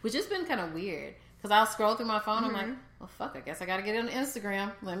apps, which has been kind of weird because I'll scroll through my phone. I'm like, well, fuck, I guess I got to get on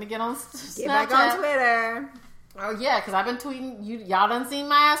Instagram. Let me get on Snapchat. Get back on Twitter. Oh yeah, because I've been tweeting. Y'all done seen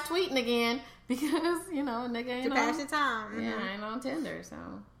my ass tweeting again because, you know, nigga ain't to pass the time. Yeah, I ain't on Tinder, so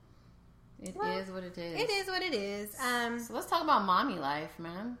it is what it is. It is what it is. So let's talk about mommy life,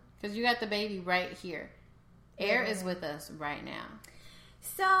 man, because you got the baby right here. Air is with us right now.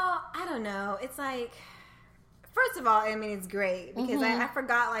 So, I don't know. It's like, first of all, I mean, it's great because I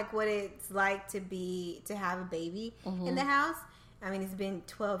forgot like what it's like to have a baby in the house. I mean, it's been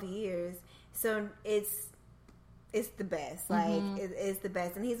 12 years. So, it's the best. Like, it's the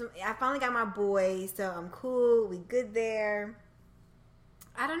best. And I finally got my boy, so I'm cool. We good there.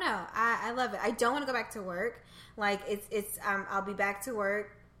 I don't know. I love it. I don't want to go back to work. Like, I'll be back to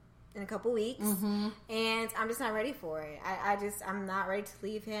work in a couple weeks, and I'm just not ready for it. I'm not ready to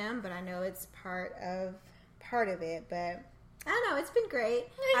leave him, but I know it's part of it. But I don't know. It's been great.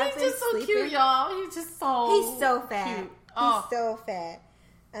 He's just so cute, y'all. He's so fat. Cute. He's so fat.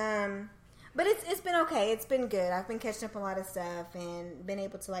 But it's been okay. It's been good. I've been catching up on a lot of stuff and been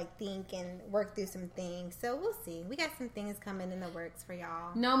able to like think and work through some things. So we'll see. We got some things coming in the works for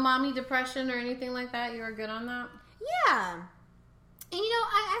y'all. No mommy depression or anything like that? You are good on that? Yeah. And, you know,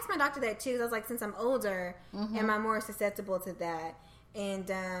 I asked my doctor that, too. I was like, since I'm older, am I more susceptible to that? And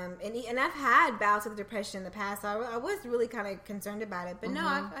I've had bouts of depression in the past, so I was really kind of concerned about it. But, no,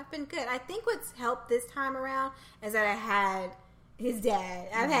 I've been good. I think what's helped this time around is that I had his dad.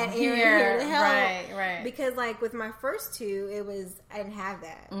 I've had Aaron here to help. Right. Because, like, with my first two, I didn't have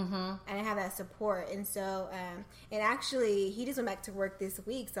that. I didn't have that support. And so, and actually, he just went back to work this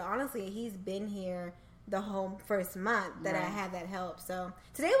week. So, honestly, he's been here the whole first month that I had that help. So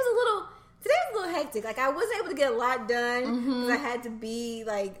today was a little hectic. Like I wasn't able to get a lot done because I had to be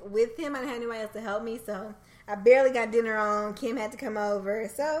like with him. I didn't have anybody else to help me, so I barely got dinner on. Kim had to come over,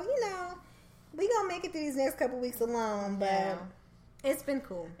 so you know we gonna make it through these next couple weeks alone. But it's been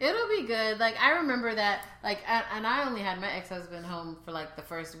cool. It'll be good. Like I remember that. Like and I only had my ex-husband home for like the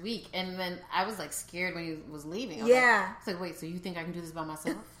first week, and then I was like scared when he was leaving. I was like, wait, so you think I can do this by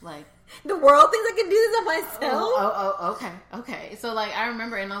myself? Like. The world thinks I can do this on myself. Okay. So, like, I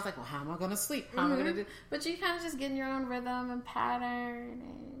remember, and I was like, well, how am I going to sleep? How am I going to do? But you kind of just get in your own rhythm and pattern,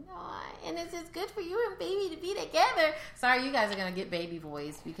 and it's just good for you and baby to be together. Sorry, you guys are going to get baby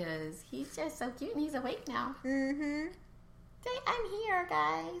voice because he's just so cute and he's awake now. I'm here,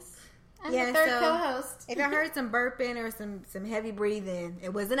 guys. I'm the third co-host. If I heard some burping or some heavy breathing,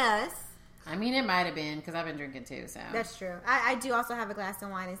 it wasn't us. I mean, it might have been because I've been drinking too. So that's true. I do also have a glass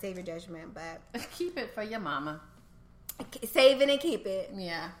of wine and save your judgment, but keep it for your mama. Save it and keep it.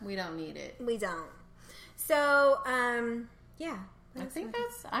 Yeah, we don't need it. We don't. So, yeah. I think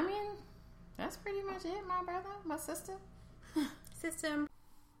that's pretty much it, my brother, my sister.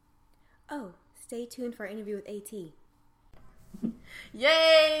 Oh, stay tuned for our interview with AT.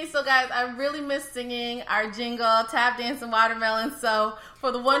 Yay! So guys, I really miss singing our jingle, Tap Dancing Watermelon. So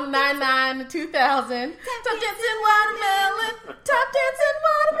for the 199 2000, Tap Dancing Watermelon, Tap Dancing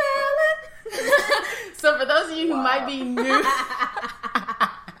Watermelon. So for those of you who might be new,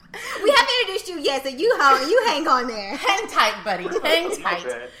 we haven't introduced you yet, so you hang on there. Hang tight, buddy. Hang tight.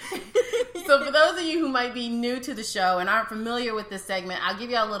 So for those of you who might be new to the show and aren't familiar with this segment, I'll give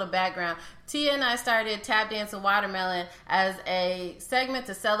you a little background. Tia and I started Tap Dancing Watermelon as a segment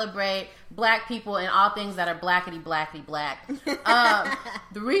to celebrate black people and all things that are blackety black.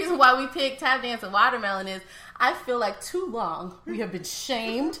 The reason why we picked Tap Dancing Watermelon is I feel like too long we have been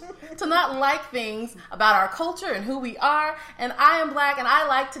shamed to not like things about our culture and who we are. And I am black and I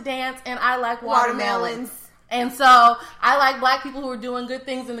like to dance and I like watermelons. And so I like black people who are doing good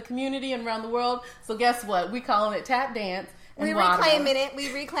things in the community and around the world. So guess what? We calling it tap dance. We reclaiming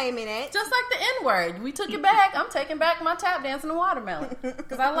it. Just like the N-word. We took it back. I'm taking back my tap dance and watermelon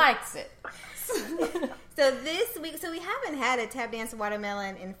because I likes it. So this week, we haven't had a tap dance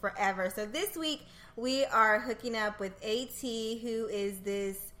watermelon in forever. So this week we are hooking up with AT, who is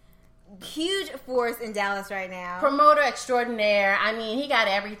this huge force in Dallas right now. Promoter extraordinaire. I mean, he got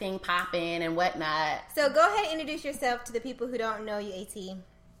everything popping and whatnot. So go ahead and introduce yourself to the people who don't know you, AT.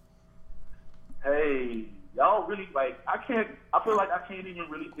 hey, y'all really, like, I feel like I can't even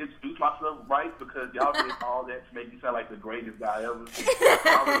really introduce myself right because y'all did all that to make me sound like the greatest guy ever.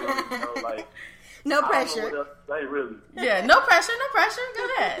 Y'all really know, like, no pressure. I don't know what else to say, really. Yeah, no pressure. Go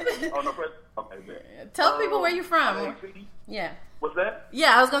ahead. Oh, no pressure? Okay, man. Tell people where you're from. Yeah. What's that?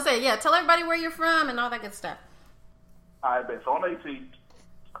 Yeah, I was going to say, tell everybody where you're from and all that good stuff. All right, man. So I'm 18.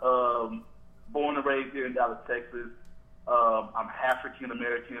 Born and raised here in Dallas, Texas. I'm African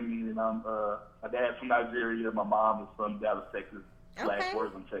American, meaning I'm my dad's from Nigeria. My mom is from Dallas, Texas, /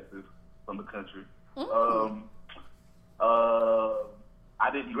 Worthing, Texas, from the country. I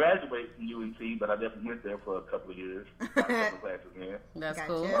didn't graduate from UNT, but I definitely went there for a couple of years. Got a couple classes in. That's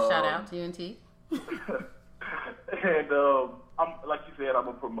cool. Shout out to UNT. And I'm, like you said, I'm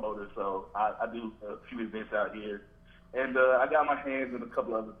a promoter, so I do a few events out here. And I got my hands in a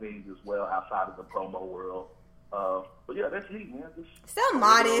couple other things as well outside of the promo world. But yeah, that's me, man. Just so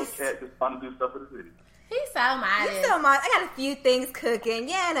modest. Cat just trying to do stuff for the city. He's so modest. He's so modest. I got a few things cooking.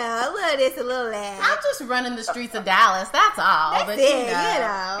 You know, a little this, a little that. I'm just running the streets of Dallas. That's all. That's but it, you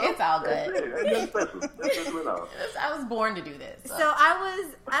know, it's all good. That's special. That's special. I was born to do this. So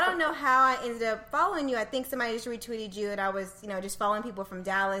I don't know how I ended up following you. I think somebody just retweeted you, and I was, just following people from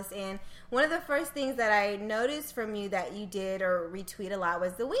Dallas. And one of the first things that I noticed from you that you did or retweet a lot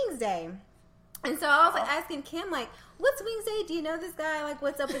was the Wings Day. And so I was like asking Kim, like, what's Wings Day? Do you know this guy? Like,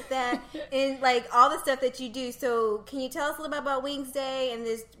 what's up with that? And like all the stuff that you do. So can you tell us a little bit about Wings Day and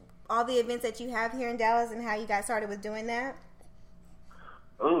all the events that you have here in Dallas and how you got started with doing that?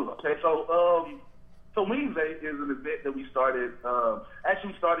 Oh, okay. So Wings Day is an event that we started.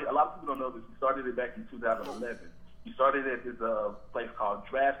 Actually, we started. A lot of people don't know this. We started it back in 2011. We started at this place called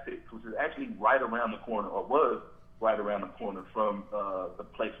Draft Picks, which is actually right around the corner, or was right around the corner from the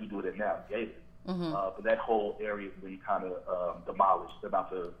place we do it at now, Gators. But that whole area has been kind of demolished. They're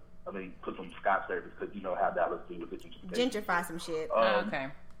about to, put some skyscrapers because you know how Dallas do with the gentrification. Gentrify some shit. Okay.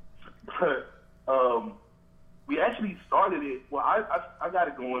 But we actually started it. Well, I got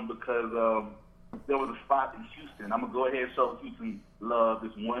it going because there was a spot in Houston. I'm gonna go ahead and show Houston love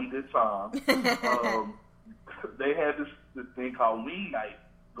this one good time. They had this thing called Wing Night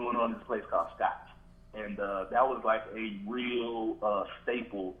going on in this place called Scott's. And that was like a real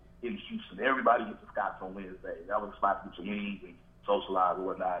staple in Houston. Everybody went to Scott's on Wednesday. That was a spot to get your wings and socialize and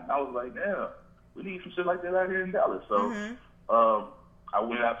whatnot. And I was like, damn, we need some shit like that out here in Dallas. So I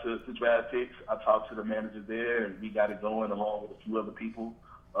went out to Draft Picks. I talked to the manager there, and we got it going along with a few other people.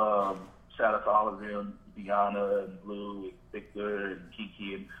 Shout out to all of them, Deanna and Blue and Victor and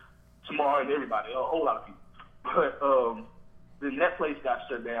Kiki and Tamar and everybody, a whole lot of people. But then that place got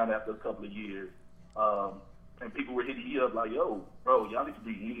shut down after a couple of years. And people were hitting me up like, yo, bro, y'all need to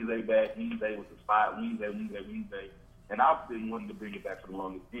bring Wings Day back. Wings Day was the spot. Wings Day. And I've been wanting to bring it back for the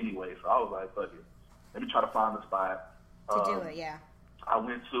longest anyway. So I was like, fuck it. Let me try to find a spot. To do it, yeah. I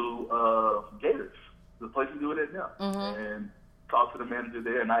went to Gators, the place we do it at now, and talked to the manager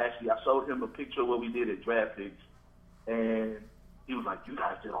there. And I showed him a picture of what we did at Draft Picks. And he was like, you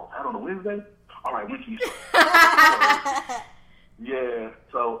guys did all that on a Wednesday? All right, when can you start?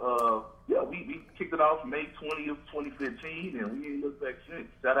 So we kicked it off May 20th, 2015, and we ain't looked back since.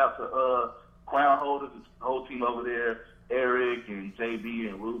 Shout out to Crown Holders, the whole team over there, Eric and JB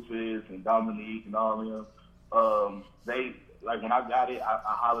and Rufus and Dominique and all of them. They, like, when I got it, I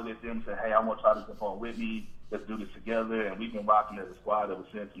hollered at them and said, hey, I want y'all to jump on with me. Let's do this together. And we've been rocking as a squad ever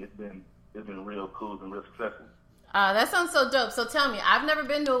since. It's been real cool and real successful. That sounds so dope. So tell me, I've never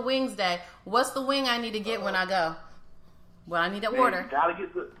been to a Wings Day. What's the wing I need to get when I go? Well, I need to order. You gotta get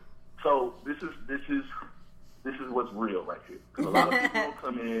so this is what's real right here. Because a lot of people will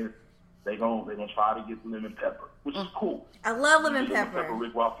come in, they're gonna try to get lemon pepper, which is cool. I love lemon pepper. Lemon pepper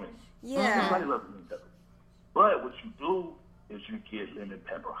Rick Ross thing. Yeah. Everybody loves lemon pepper. But what you do is you get lemon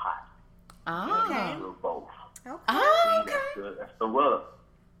pepper hot. Oh. Okay. Both. Okay. Oh, okay. That's the rub.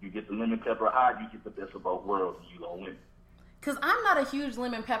 You get the lemon pepper hot, you get the best of both worlds, and you gonna win. Because I'm not a huge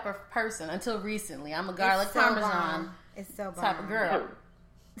lemon pepper person until recently. I'm a garlic parmesan type of girl.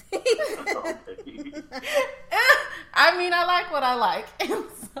 I mean, I like what I like.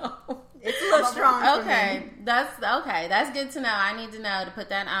 So it's a little strong. Okay, that's good to know. I need to know to put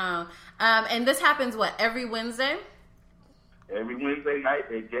that on. And this happens every Wednesday? Every Wednesday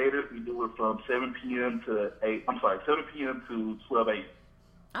night at Gators, we do it from 7 p.m. to 7 p.m. to 12 a.m.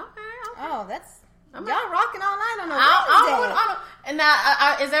 Okay. Oh, y'all rocking all night on a Wednesday. And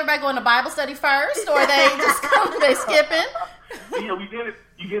now, is everybody going to Bible study first, or they just they skipping? Yeah, we did it.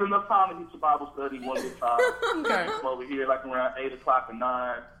 You get enough time to get your Bible study one at a time. Okay. Come over here like around 8 o'clock or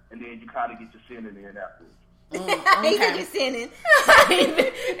 9, and then you kind of get your sinning in afterwards. He said you're sinning.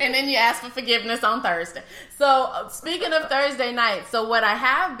 And then you ask for forgiveness on Thursday. So speaking of Thursday night, so what I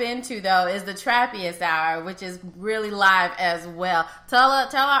have been to though is the Trappiest Hour, which is really live as well. Tell our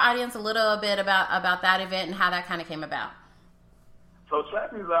audience a little bit about that event and how that kind of came about. So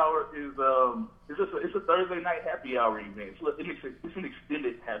Trappiest Hour is it's a Thursday night happy hour event. It's an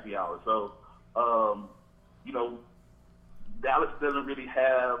extended happy hour. So Dallas doesn't really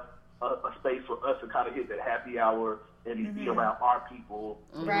have a space for us to kind of hit that happy hour and be around our people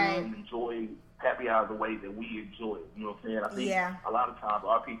and enjoy happy hour the way that we enjoy it. You know what I'm saying? I think a lot of times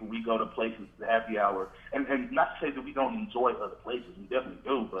our people, we go to places to happy hour, and not to say that we don't enjoy other places, we definitely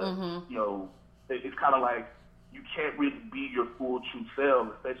do, but it's kind of like you can't really be your full true self,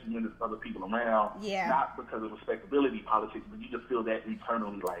 especially when there's other people around. Yeah. Not because of respectability politics, but you just feel that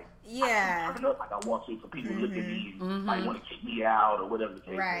internally, like I can't turn up like I want to, so people look at me and might want to kick me out or whatever the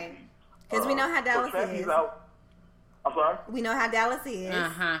case may be. Because we know how Dallas is. I'm sorry? We know how Dallas is.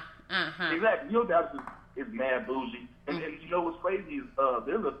 Exactly. You know Dallas is mad bougie. And you know what's crazy is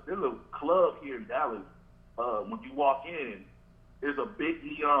there's a club here in Dallas. When you walk in, there's a big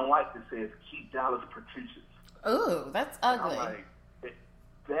neon light that says "Keep Dallas Pretentious." Ooh, that's ugly. Like,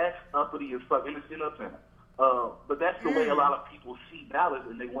 that's uppity as fuck, and it's in Uptown. But that's the way a lot of people see Dallas,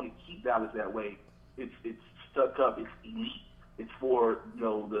 and they want to keep Dallas that way. It's stuck up. It's elite. It's for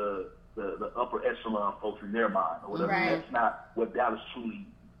the upper echelon folks in their mind or whatever. Right. That's not what Dallas truly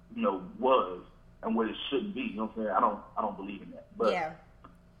was and what it shouldn't be. You know what I'm saying? I don't believe in that. But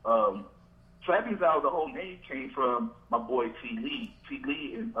Trappiest Hour, the whole name came from my boy T. Lee. T.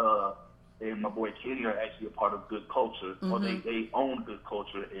 Lee and my boy Kenny are actually a part of Good Culture. Or they own Good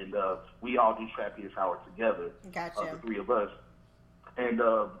Culture, and we all do Trappiest Hour together. Gotcha. The three of us. And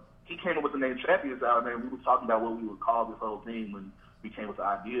he came up with the name Trappiest Hour, man. We were talking about what we would call this whole thing when we came with the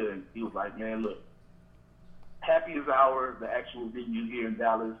idea, and he was like, man, look, Happiest Hour, the actual venue here in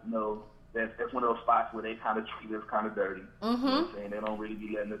Dallas, that's one of those spots where they kind of treat us kind of dirty. You know what I'm saying? They don't really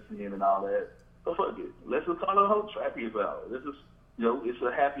be letting us in and all that. So fuck it. Let's just call it a whole Trappiest Hour. This is, it's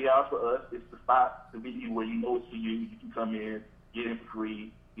a happy hour for us. It's the spot, the venue where it's for you. You can come in, get in for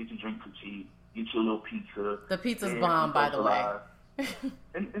free, get your drink for cheap, get your little pizza. The pizza's bomb, by the way.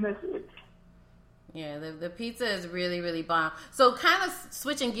 and that's it. Yeah, the pizza is really, really bomb. So kind of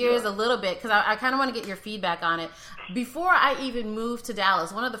switching gears a little bit, because I kind of want to get your feedback on it. Before I even moved to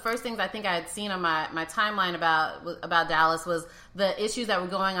Dallas, one of the first things I think I had seen on my timeline about Dallas was the issues that were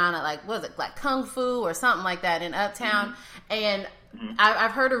going on at, like, what was it, like Kung Fu or something like that in Uptown. And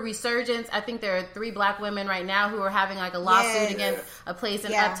I've heard a resurgence. I think there are 3 black women right now who are having like a lawsuit against a place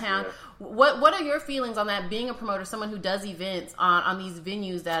in Uptown. Yeah. What are your feelings on that, being a promoter, someone who does events on these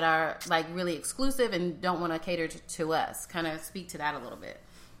venues that are like really exclusive and don't want to cater to us? Kind of speak to that a little bit.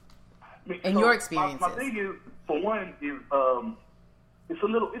 And your experiences. My thing is, for one, is it's a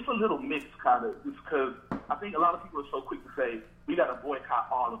little mixed kind of, just because I think a lot of people are so quick to say we got to boycott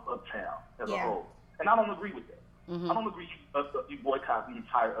all of Uptown as a whole, and I don't agree with that. I don't agree you boycott the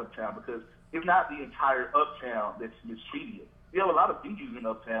entire Uptown, because it's not the entire Uptown that's mistreated. We have a lot of venues in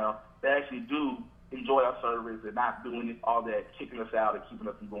Uptown that actually do enjoy our service and not doing all that, kicking us out and keeping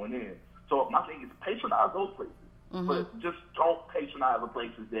us from going in. So my thing is, patronize those places, but just don't patronize the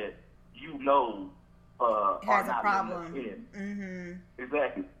places that are has not a problem. In.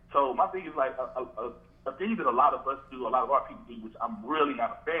 Exactly. So my thing is like a thing that a lot of us do, a lot of our people do, which I'm really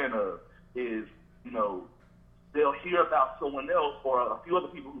not a fan of, is they'll hear about someone else or a few other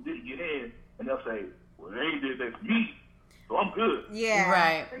people who didn't get in, and they'll say, well, they did that to me, so I'm good. Yeah.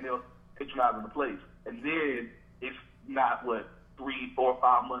 Right. And they'll patronize in the place. And then it's not, 3, 4,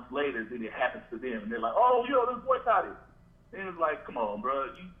 5 months later, then it happens to them. And they're like, oh, let's boycott it. And it's like, come on, bro.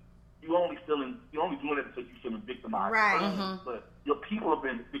 You only doing it because you're feeling victimized. Right. But your people have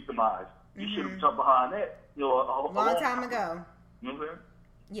been victimized. You should have jumped behind that, a long time ago. You know what I'm saying?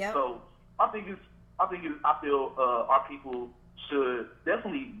 Yep. So I feel our people should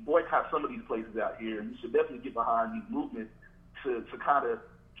definitely boycott some of these places out here, and we should definitely get behind these movements to kind of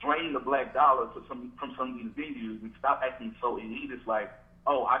drain the black dollar from some of these venues and stop acting so elitist, like,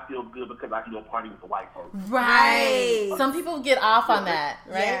 oh, I feel good because I can go party with the white folks. Right. Some people get off on that,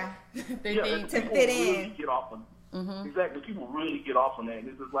 right? Yeah. They think to fit in. Really get off on Exactly. People really get off on that. And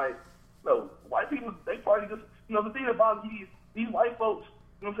it's just like, white people, they party just, the thing about these white folks,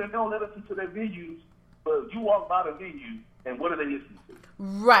 you know what I'm saying, they don't let us into their venues, but you walk by the venue, and what are they listening to?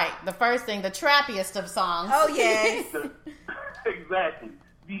 Right. The first thing, the trappiest of songs. Oh, yes. Exactly.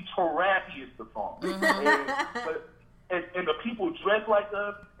 The trappiest of songs. and the people dress like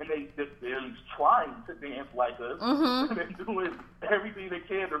us, and they're at least trying to dance like us, and they're doing everything they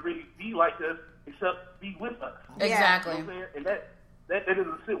can to really be like us, except be with us. Exactly. You know what I'm saying? And that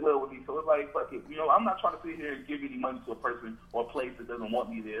doesn't sit well with me. So it's like, fuck it. You know, I'm not trying to sit here and give any money to a person or a place that doesn't want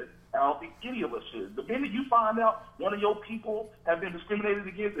me there. And I don't think any of us should. The minute you find out one of your people have been discriminated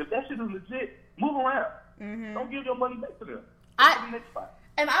against, if that shit is legit, move around. Don't give your money back to them. To the next spot.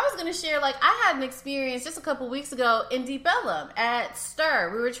 And I was going to share, like, I had an experience just a couple weeks ago in Deep Ellum at Stir.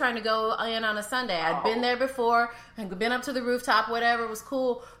 We were trying to go in on a Sunday. I'd been there before, and been up to the rooftop, whatever, it was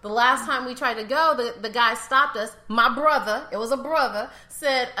cool. The last time we tried to go, the guy stopped us. My brother, it was a brother,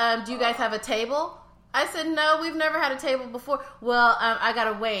 said, do you guys have a table? I said, no, we've never had a table before. Well, I got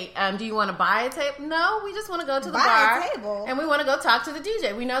to wait. Do you want to buy a table? No, we just want to go to the bar. And we want to go talk to the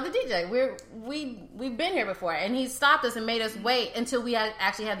DJ. We know the DJ. We've been here before. And he stopped us and made us wait until we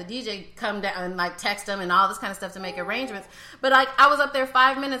actually had the DJ come down and, like, text him and all this kind of stuff to make arrangements. But, like, I was up there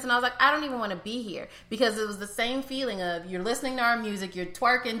 5 minutes and I was like, I don't even want to be here. Because it was the same feeling of you're listening to our music, you're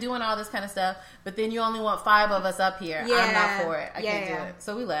twerking, doing all this kind of stuff, but then you only want 5 of us up here. Yeah. I'm not for it. I can't do it.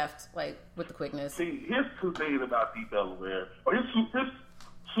 So we left, like, with the quickness. See, here's 2 things about Deep Delaware. Or here's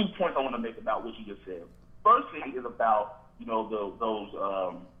 2 points I want to make about what you just said. First thing is about, you know,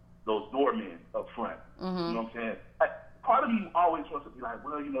 those doormen up front. You know what I'm saying? Part of me always wants to be like,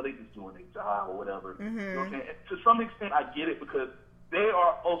 well, you know, they just doing their job or whatever. You know what I'm saying? To some extent, I get it because they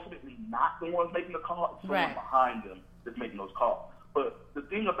are ultimately not the ones making the call. It's someone behind them that's making those calls. But the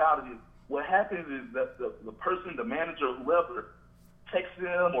thing about it is, what happens is that the person, the manager, whoever, texts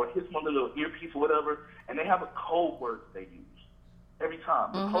them or hits them on the little earpiece or whatever, and they have a code word they use every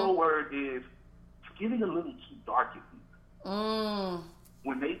time. The code word is, it's getting a little too dark in here.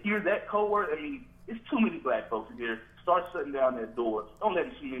 When they hear that code word, I mean, it's too many black folks in here. Start shutting down that door. Don't let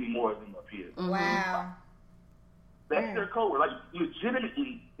me see any more of them up here. Wow. That's their code word. Like,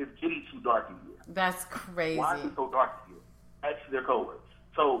 legitimately, it's getting too dark in here. That's crazy. Why is it so dark in here? That's their code word.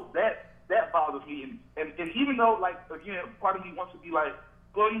 So that bothers me. And even though, like, again, part of me wants to be like,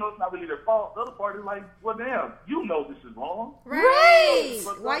 well, you know, it's not really their fault. The other part is like, well, damn, you know this is wrong. Right.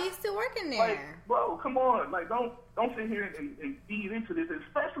 Why are you still working there? Like, bro, come on. Like, don't sit here and feed into this,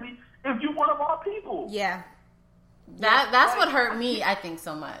 especially if you're one of our people. Yeah. That's what hurt me, I think,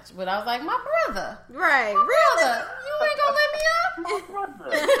 so much. But I was like, my brother. Right. My brother. You ain't gonna let me up? My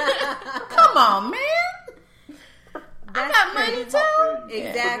brother. Come on, man. I got money too.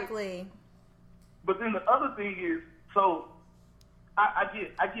 Exactly. But then the other thing is, so I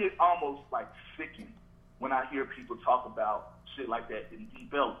get almost like sickened when I hear people talk about shit like that in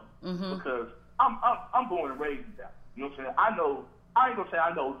Deep Ellum because I'm born and raised in that. You know what I'm saying? I ain't gonna say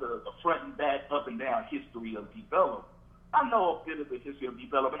I know the front and back, up and down history of Deep Ellum. I know a bit of the history of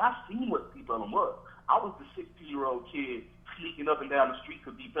Deep Ellum, and I've seen what Deep Ellum was. I was the 16-year-old kid sneaking up and down the streets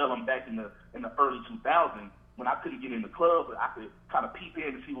of Deep Ellum back in the early 2000s when I couldn't get in the club, but I could kind of peep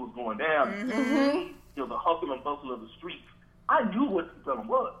in and see what was going down. You know, the hustle and bustle of the streets. I knew what Deep Ellum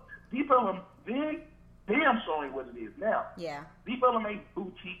was. Deep Ellum then, damn sure ain't what it is now. Yeah. Deep Ellum ain't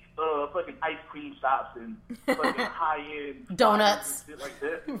boutique fucking ice cream shops and fucking high-end donuts and shit like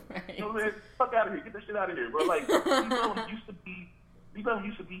that. Right. You know what I'm saying? Fuck out of here. Get that shit out of here, bro. Like, Deep Ellum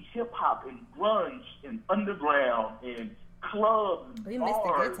used to be hip-hop and grunge and underground and clubs and We bars missed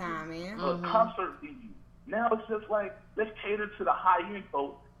a good time, man. and concert venues. Now it's just like, let's cater to the high-end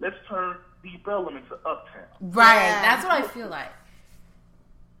folks. Let's turn Deep Ellum into Uptown. Right. Yeah. That's what I feel like.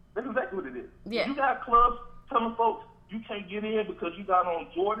 That's exactly what it is. Yeah. You got clubs telling folks you can't get in because you got on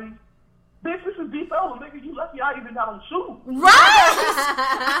Jordans. Bitch, this is Deep Ellum, nigga. You lucky I even got on shoes. Right.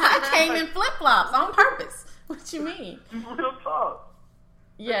 I came in flip-flops on purpose. What you mean? Real talk.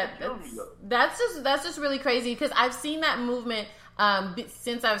 Yeah, that's just really crazy because I've seen that movement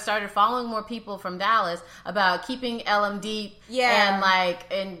since I've started following more people from Dallas about keeping Ellum deep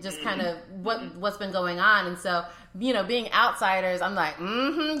and just kind of what's been going on. And so, you know, being outsiders, I'm like,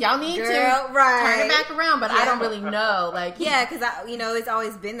 y'all need to turn it back around, but I don't really know. Like, because it's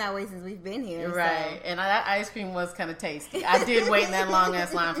always been that way since we've been here. Right. So. And that ice cream was kind of tasty. I did wait in that long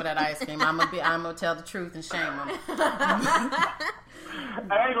ass line for that ice cream. I'm gonna tell the truth and shame them.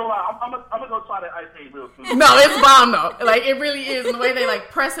 I ain't gonna lie. I'm gonna go try that ice cream real soon. No, it's bomb though. Like, it really is. And the way they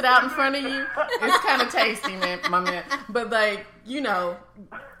like press it out in front of you, it's kind of tasty, man, my man. But like,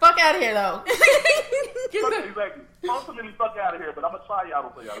 fuck out of here though. Exactly. Ultimately, fuck out of here. But I'm gonna try y'all to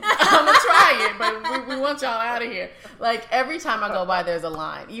play out of here. I'm gonna try it, but we want y'all out of here. Like every time I go by, there's a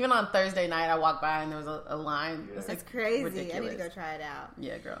line. Even on Thursday night, I walk by and there was a line. Yeah. It's crazy. ridiculous. I need to go try it out.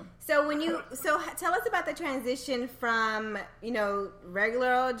 Yeah, girl. So tell us about the transition from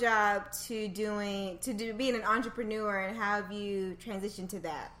regular old job to being an entrepreneur, and how have you transitioned to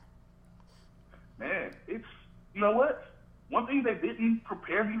that? Man, it's what? One thing they didn't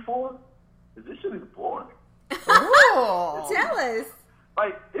prepare me for is this shit is boring. Ooh. Tell us.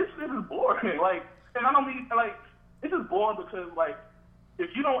 Like, this shit is boring. Like, and I don't mean, like, it's just boring because, like, if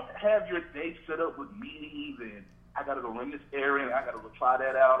you don't have your day set up with meetings and I got to go run this errand, I got to go try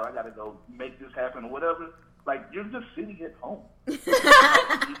that out, or I got to go make this happen or whatever, like, you're just sitting at home.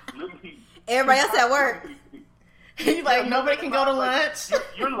 Everybody else at work. He's like, nobody can go to lunch.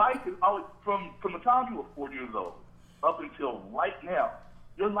 Your life is always, from the time you were 4 years old up until right now,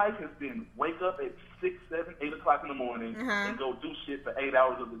 your life has been wake up at 6, 7, 8 o'clock in the morning and go do shit for 8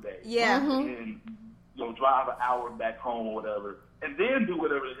 hours of the day. Yeah. And drive an hour back home or whatever, and then do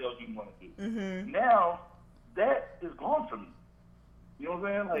whatever the hell you want to do. Mm-hmm. Now, that is gone from me. You know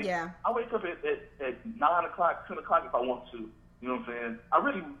what I'm saying? Like, yeah. I wake up at 9 o'clock, 10 o'clock if I want to. You know what I'm saying? I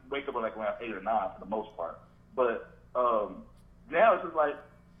really wake up at like around 8 or 9 for the most part. But now it's just like,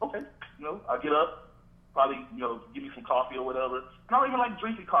 okay, I get up, probably, give me some coffee or whatever. And I don't even like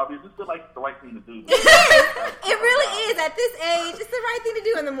drinking coffee. It's just feel like the right thing to do. It really is. At this age, it's the right thing to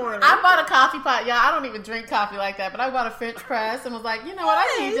do in the morning. I bought a coffee pot. Yeah, I don't even drink coffee like that, but I bought a French press and was like, you know what?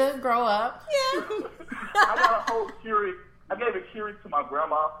 I need to grow up. Yeah. I got a whole Keurig. I gave a Keurig to my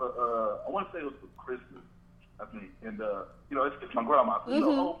grandma for, I want to say it was for Christmas, I think. And, it's my grandma. So,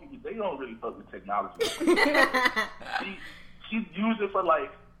 old people, they don't really fuck with technology. She used it for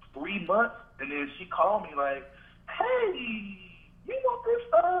like 3 months, and then she called me like, hey, you want this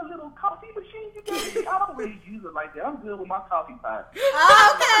little coffee machine you gave me? I don't really use it like that. I'm good with my coffee pot.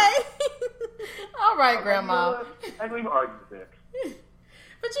 Okay. All right, Grandma. I ain't even argue with that.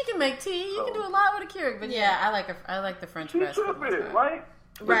 But you can make tea. You can do a lot with a Keurig. But yeah, I like the French press. She's tripping, right?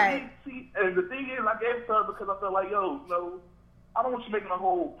 Right. See, and the thing is, I gave it to her because I felt like, I don't want you making a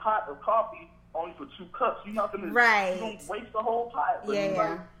whole pot of coffee only for 2 cups. You're not going to waste the whole pot. But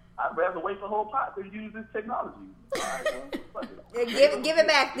yeah. I'd rather waste the whole pot than use this technology. Give it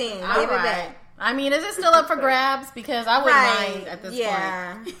back then. Give it back. I mean, is it still up for grabs? Because I wouldn't mind at this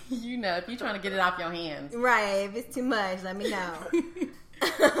point. If you're trying to get it off your hands. Right. If it's too much, let me know.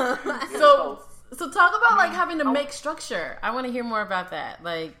 So talk about like having to make structure. I want to hear more about that.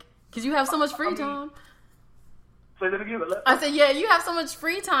 Like, because you have so much free time. Say that again. I said, yeah, you have so much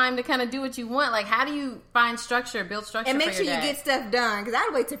free time to kind of do what you want. Like, how do you find structure, build structure, and make for sure your you day? get stuff done? Because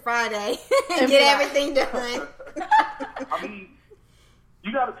I'd wait till Friday and get everything done. I mean,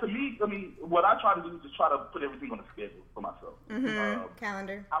 you got to. To me, what I try to do is just try to put everything on a schedule for myself.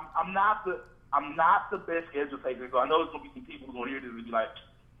 Calendar. I'm not the best schedule taker. So I know there's gonna be some people who are gonna hear this and be like,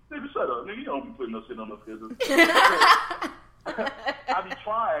 "Nigga, shut up, nigga, you don't be putting no shit on no schedule."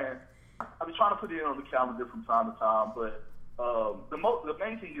 I be trying to put it on the calendar from time to time, but the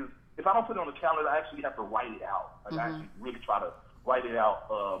main thing is if I don't put it on the calendar, I actually have to write it out. Like I actually really try to write it out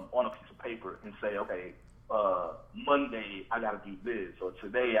on a piece of paper and say, okay, Monday I got to do this, or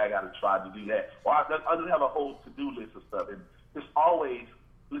today I got to try to do that. Or I just have a whole to-do list of stuff, and there's always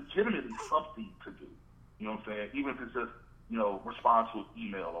legitimately something to do. You know what I'm saying? Even if it's just respond to an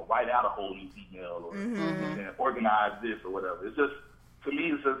email or write out a whole new email or organize this or whatever. It's just, to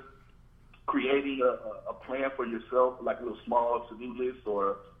me, it's just creating a plan for yourself, like a little small to-do list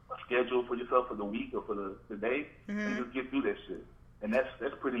or a schedule for yourself for the week or for the day, and just get through that shit. And that's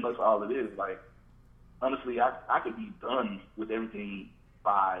pretty much all it is. Like, honestly, I could be done with everything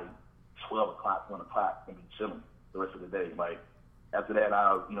by 12 o'clock, 1 o'clock, and be chilling the rest of the day. Like, after that,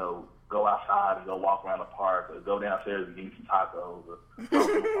 I'll, go outside and go walk around the park or go downstairs and get me some tacos or go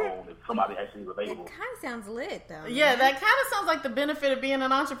to the phone if somebody actually is available. It kind of sounds lit, though. Yeah, that kind of sounds like the benefit of being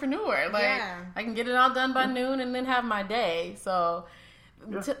an entrepreneur. Like, I can get it all done by noon and then have my day. So,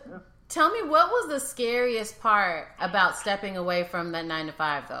 tell me, what was the scariest part about stepping away from that 9 to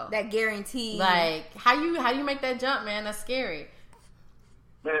 5, though? That guarantee. Like, how you make that jump, man? That's scary.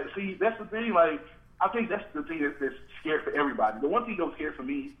 Man, see, that's the thing. Like, I think that's the thing that's scared for everybody. The one thing that was scared for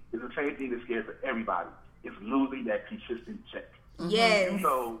me is the same thing that's scared for everybody. It's losing that consistent check. Yes. You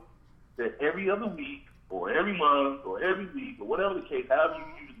know that every other week or every month or every week or whatever the case, however you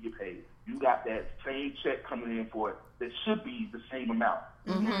usually get paid, you got that same check coming in for it that should be the same amount.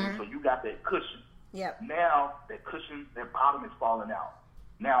 So you got that cushion. Yep. Now that cushion, that bottom is falling out.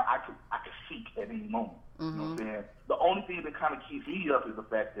 now I could seek at any moment. You know what I'm saying? The only thing that kind of keeps me up is the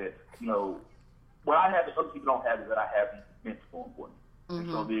fact that, you know, what I have that other people don't have is that I have these events going for me. And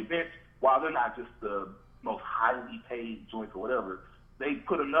so the events, while they're not just the most highly paid joints or whatever, they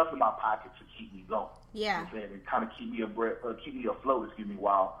put enough in my pocket to keep me going. Yeah. You know what I'm saying? And kind of keep me afloat,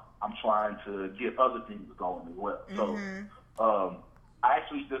 while I'm trying to get other things going as well. So I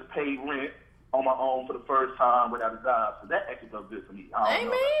actually just paid rent on my own for the first time without a job, so that actually felt good for me.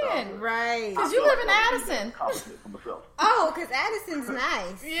 Amen. Right. Because you live in Addison. For myself. Oh, because Addison's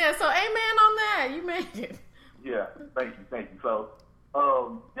nice. Yeah, so amen on that. You made it. Yeah, thank you. So,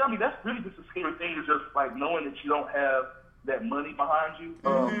 yeah, I mean, that's really just a scary thing, is just like knowing that you don't have that money behind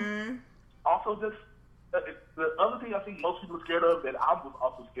you. Also, just the other thing I think most people are scared of, that I was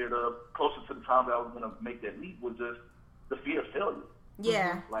also scared of closer to the time that I was going to make that leap, was just the fear of failure.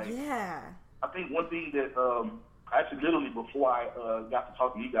 Yeah. I think one thing that actually literally before I got to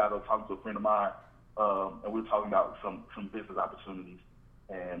talk to you guys, I was talking to a friend of mine, and we were talking about some business opportunities.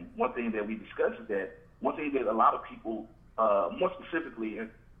 And one thing that we discussed is that one thing that a lot of people, more specifically, and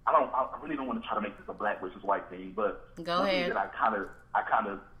I really don't want to try to make this a black versus white thing, but one thing that I kind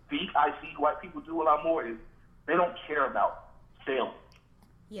of think I see white people do a lot more is they don't care about failing.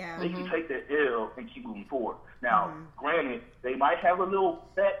 Yeah. They can take that L and keep moving forward. Now, granted, they might have a little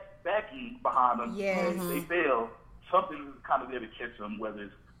backing behind them. Yes. If they fail, something is kind of there to catch them, whether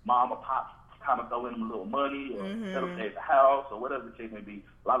it's mom or pop kind of throwing them a little money, or let them stay at the house, or whatever the case may be.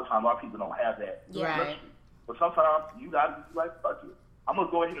 A lot of times, a lot of people don't have that luxury. But sometimes, you got to be like, fuck it. I'm going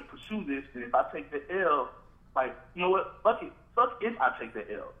to go ahead and pursue this, and if I take the L, like, you know what, fuck it. Fuck if I take the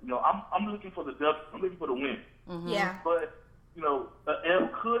L. You know, I'm looking for the W. I'm looking for the win. Yeah. But, you know, the L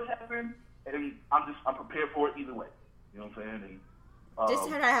could happen, and I'm prepared for it either way. You know what I'm saying? And, just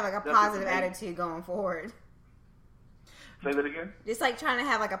try to have like a positive attitude going forward. Say that again? Just like trying to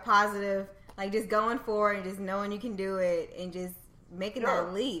have like a positive, like just going forward and just knowing you can do it and just making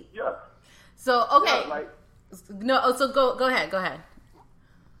that leap. Yeah. So, okay. No, so go ahead.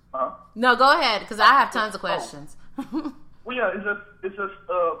 Huh? No, go ahead, because I have tons of questions. Well, yeah, it's just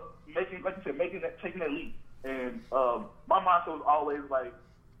making, like you said, taking that leap. And my mindset was always like,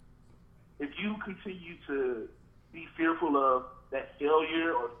 if you continue to be fearful of that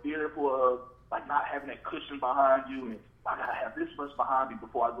failure, or fearful of like not having that cushion behind you, and I gotta have this much behind me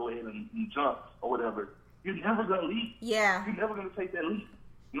before I go ahead and jump or whatever, you're never gonna leap. Yeah. You're never gonna take that leap.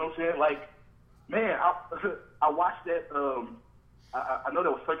 You know what I'm saying? Like, man, I watched that. I know that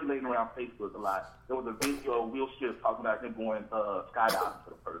was circulating around Facebook a lot. There was a video of Will Smith talking about him going skydiving for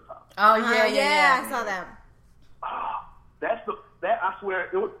the first time. Oh yeah, I saw that. That I swear,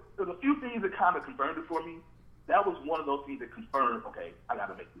 there was a few things that kind of confirmed it for me. That was one of those things that confirmed, okay, I got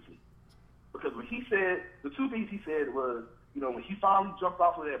to make this leap. Because when he said, the two things he said was, you know, when he finally jumped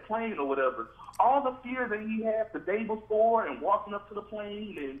off of that plane or whatever, all the fear that he had the day before and walking up to the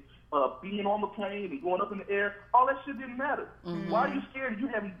plane and being on the plane and going up in the air, all that shit didn't matter. Why are you scared? You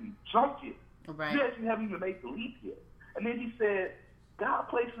haven't even jumped yet. Right. You actually haven't even made the leap yet. And then he said, God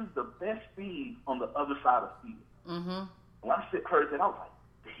places the best things on the other side of fear. When I heard that, I was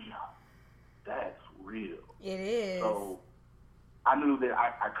like, damn, that's real. It is. So I knew that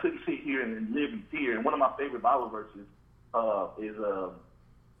I couldn't sit here and live in fear. And one of my favorite Bible verses is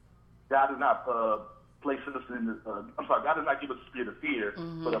God does not place us in God does not give us a spirit of fear,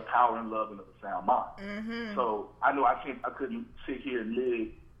 but of power and love and of a sound mind. So I knew I couldn't sit here and live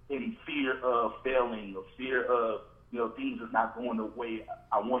in fear of failing, or fear of, you know, things that's not going the way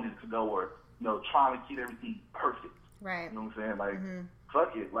I wanted it to go, or, you know, trying to get everything perfect. Right. You know what I'm saying? Like,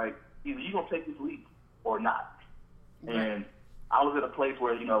 fuck it. Like, either you're going to take this leap or not. Right. And I was at a place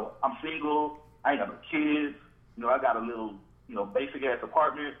where, you know, I'm single, I ain't got no kids, you know, I got a little, you know, basic ass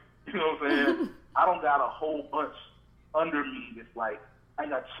apartment, you know what I'm saying? I don't got a whole bunch under me that's like, I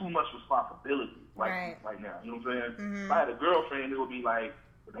ain't got too much responsibility right now, you know what I'm saying? If I had a girlfriend, it would be like,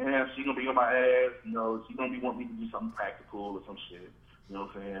 damn, she gonna be on my ass, you know, she gonna be wanting me to do something practical or some shit, you know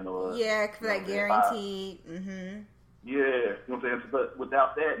what I'm saying? Or, yeah, like guaranteed. Yeah, you know what I'm saying? But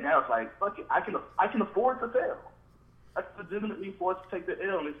without that, now it's like, fuck it, I can afford to fail. I can legitimately afford to take the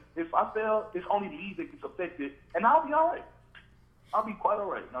L. And if I fail, it's only me that gets affected, and I'll be all right. I'll be quite all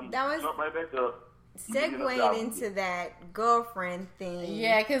right. That was jump right back up. Segueing into that girlfriend thing.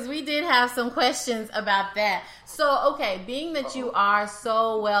 Yeah, because we did have some questions about that. So, okay, being that you are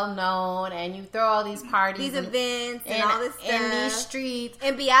so well known and you throw all these parties, these events and all this stuff in these streets,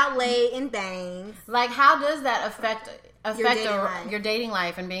 and be out late and things, like, how does that affect your dating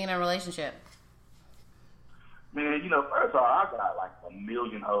life and being in a relationship? Man, you know, first of all, I got like a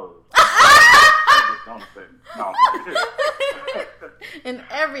million hoes. just don't say. No. In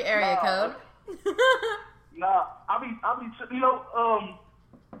every area code. Nah, I mean, you know,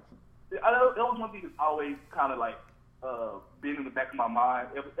 I know that was one thing that's always kind of like been in the back of my mind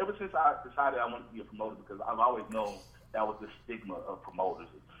ever since I decided I wanted to be a promoter, because I've always known that was the stigma of promoters.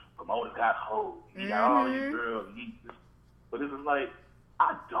 Promoters got hoes, you got all these girls, but this is like,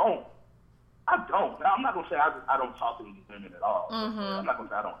 I don't. Now, I'm not gonna say I don't talk to any women at all. I'm not gonna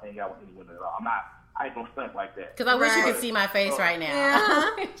say I don't hang out with any women at all. I ain't gonna stunt like that. Because I wish you could see my face right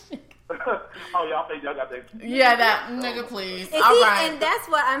now. Yeah. Oh, y'all think y'all got that? Yeah, that nigga, please. And all see, right. and that's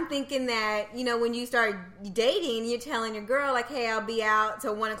what I'm thinking, that, you know, when you start dating, you're telling your girl, like, hey, I'll be out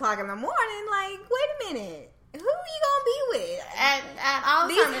till 1 o'clock in the morning. Like, wait a minute. Who you gonna be with? At all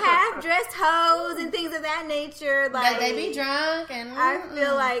These times. half-dressed hoes and things of that nature. Like, They be drunk and... I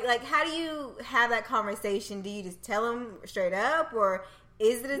feel like, how do you have that conversation? Do you just tell them straight up? Or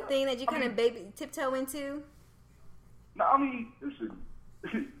is it a thing that you kind of tiptoe into? No, I mean, listen,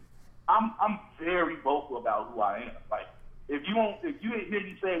 I'm very vocal about who I am. Like, if you ain't hear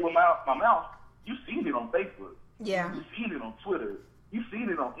me say it with my mouth, you've seen it on Facebook. Yeah. You've seen it on Twitter. You've seen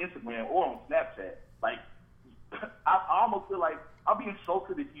it on Instagram or on Snapchat. Like, I almost feel like I'll be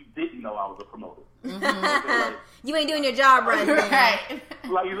insulted if you didn't know I was a promoter. Like, you ain't doing your job right. Right.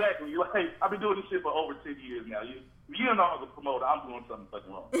 Like, exactly. Like, I've been doing this shit for over 10 years now. You don't know I was a promoter. I'm doing something fucking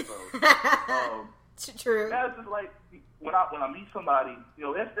wrong. So, True. that's just like, when I meet somebody, you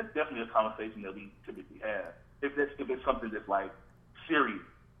know, that's definitely a conversation that we typically have. If it's something that's like serious.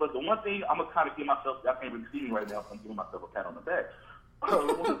 But the one thing I'm gonna kind of give myself, I can't really see me right now, so I'm giving myself a pat on the back.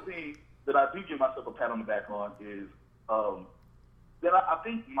 One thing that I do give myself a pat on the back on is that I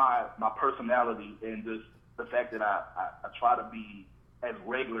think my personality and just the fact that I try to be as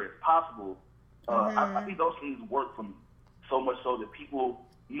regular as possible, I think those things work for me. So much so that people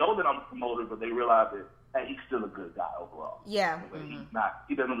know that I'm a promoter, but they realize that, hey, he's still a good guy overall. Yeah.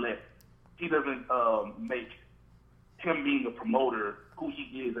 He doesn't make him being a promoter who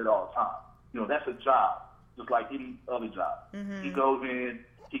he is at all times. You know, that's a job, just like any other job. He goes in,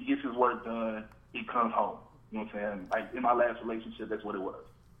 he gets his work done, he comes home. You know what I'm saying? Like, in my last relationship, that's what it was.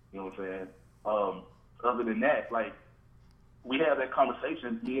 You know what I'm saying? Other than that, like, we had that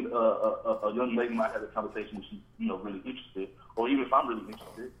conversation. Me and a young lady might have a conversation if she's, you know, really interested, or even if I'm really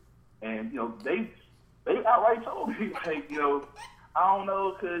interested. And, you know, they outright told me, like, you know, I don't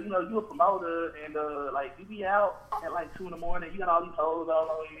know, because, you know, you're a promoter, and, like, you be out at, like, 2 in the morning, you got all these hoes all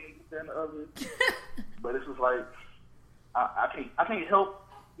over you, and the other. But it's just like, I can't help,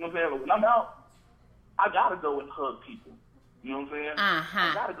 you know what I'm saying? But when I'm out, I got to go and hug people. You know what I'm saying?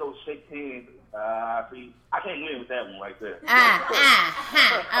 I got to go shake hands. See, I can't win with that one right there. I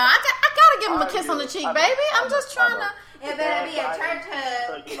gotta give him a kiss on the cheek, baby. I'm just trying to. It better be a church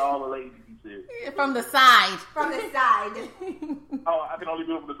hug. Touching all the ladies, you said. From the side. From the side. Oh, I can only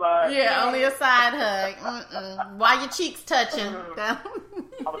do it from the side? Yeah, only a side hug. While your cheeks touching. I'm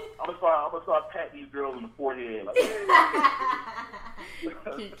gonna start patting these girls on the forehead. Like,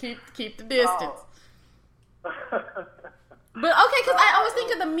 hey. keep the distance. But okay, because I always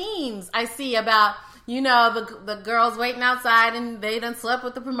think of the memes I see about, you know, the girls waiting outside and they done slept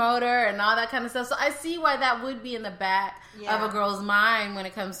with the promoter and all that kind of stuff. So I see why that would be in the back of a girl's mind when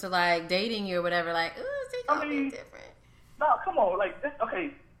it comes to, like, dating you or whatever. Like, ooh, it's gonna be different. No, come on. Like,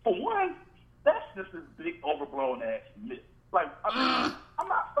 okay, for one, that's just this big overblown ass myth. Like, I mean, I'm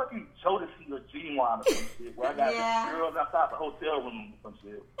not fucking Jodeci or Genuine or some shit where I got girls outside the hotel room or some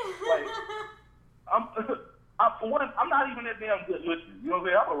shit. Like, for one, I'm not even that damn good looking. You know what I'm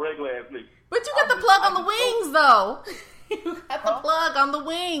saying? I'm a regular ass nigga. But you got the plug on the wings, though. You got the plug on the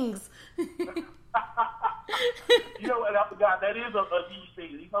wings. You know what? I forgot. That is a huge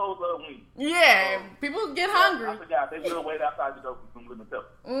thing. These hoes love wings. Yeah, people get hungry. I forgot. They will wait outside the door for some lemon pepper.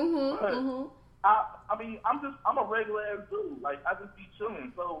 I mean, I'm a regular ass dude. Like, I just be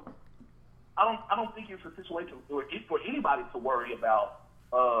chilling. So I don't think it's a situation for anybody to worry about.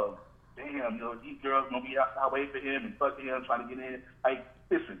 Damn, you know, these girls gonna be outside waiting for him and fucking him, trying to get in. Like,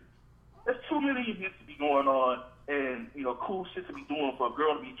 listen, there's too many events to be going on, and, you know, cool shit to be doing for a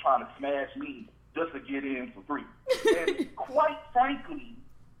girl to be trying to smash me just to get in for free. And quite frankly,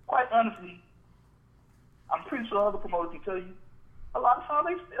 quite honestly, I'm pretty sure other promoters can tell you, a lot of times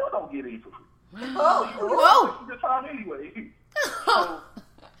they still don't get in for free. Whoa! It's a time anyway. So,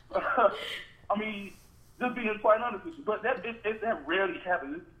 I mean, just being quite honest with you, but that rarely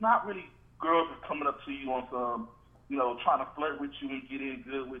happens. It's not really girls that's coming up to you on some, you know, trying to flirt with you and get in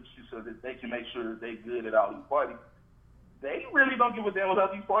good with you so that they can make sure that they're good at all these parties. They really don't give a damn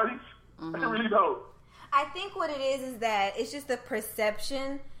about these parties. They really don't. I think what it is that it's just the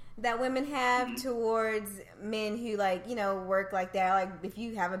perception that women have towards men who like, you know, work like that, like if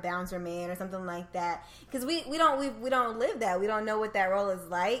you have a bouncer man or something like that, because we don't live that, we don't know what that role is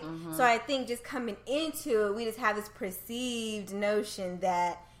like. So I think just coming into it, we just have this perceived notion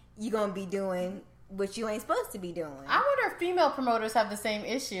that you're gonna be doing what you ain't supposed to be doing. I wonder if female promoters have the same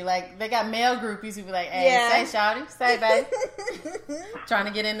issue. Like, they got male groupies who be like, hey, say shawty, say babe, trying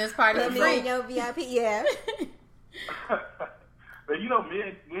to get in this party for free. No VIP, yeah. But you know,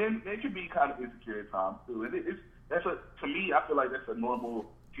 men can be kind of insecure at times too, and to me, I feel like that's a normal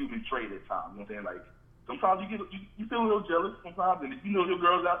human trait at times. You know what I'm saying? Like, sometimes you feel a little jealous sometimes, and if you know your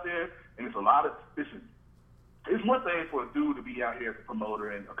girls out there, and it's a lot of it's one thing for a dude to be out here as a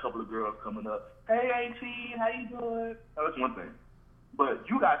promoter and a couple of girls coming up, hey AT, how you doing? Oh, that's one thing. But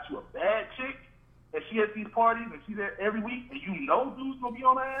you got you a bad chick, and she at these parties, and she's there every week, and you know dude's gonna be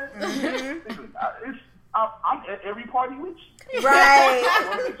on her ass. I'm at every party with you. Right.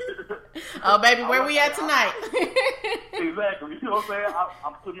 Oh, baby, where we at tonight? Exactly. You know what I'm saying?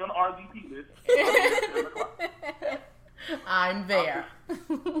 I'm putting you on the RVP list. I'm there.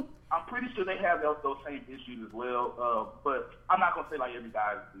 I'm pretty sure they have those same issues as well. But I'm not going to say like every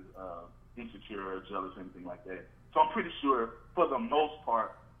guy is insecure or jealous or anything like that. So I'm pretty sure for the most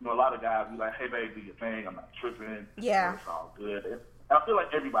part, you know, a lot of guys be like, hey, baby, do your thing. I'm not tripping. Yeah. It's all good. And I feel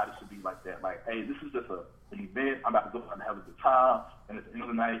like everybody should be like that. Like, hey, this is just an event. I'm about to go out and have a good time. And at the end of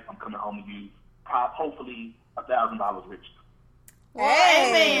the night, I'm coming home to you, hopefully $1,000 richer. Well,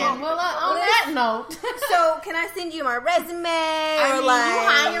 amen. Well, on that note, so can I send you my resume? Or like, you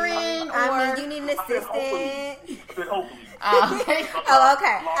hiring? I mean, you need an assistant. Hopefully. Okay.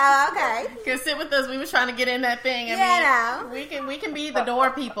 Okay. Can sit with us. We were trying to get in that thing. I mean, we can be the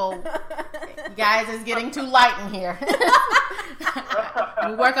door people. Guys, it's getting too light in here.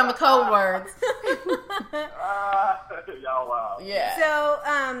 We work on the code words. Y'all wow. Yeah. So,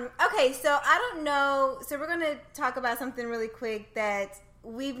 okay. So I don't know. So we're gonna talk about something really quick that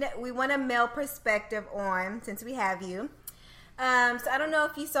we want a male perspective on since we have you. So I don't know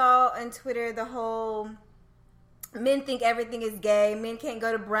if you saw on Twitter the whole. Men think everything is gay. Men can't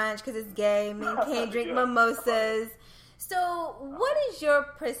go to brunch because it's gay. Men can't drink mimosas. So what is your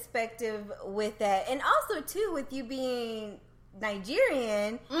perspective with that? And also, too, with you being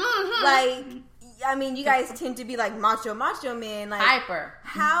Nigerian, like, I mean, you guys tend to be like macho men. Like, hyper.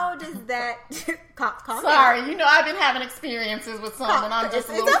 How does that... Sorry, you know I've been having experiences with some and I'm just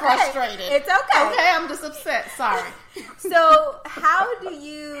a little frustrated. It's okay. Okay, I'm just upset. Sorry. So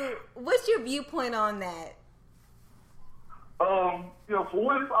what's your viewpoint on that? You know, for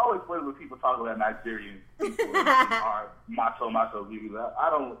one, it's always funny when people talk about Nigerian people are macho views. I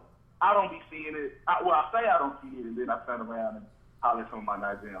don't be seeing it. I say I don't see it, and then I turn around and holler at some of my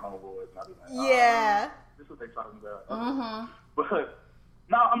Nigerian homeboys, and I be like, yeah, this is what they talking about. But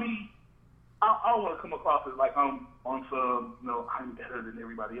no, I mean, I don't want to come across as like I'm on some, you know, I'm better than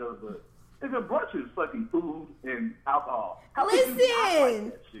everybody else, but if a brunch is fucking food and alcohol. Listen,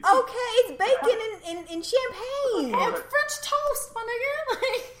 okay, it's bacon and champagne. And French toast, my nigga.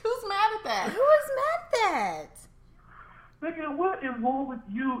 Like, who's mad at that? Who is mad at that? Nigga, what is wrong with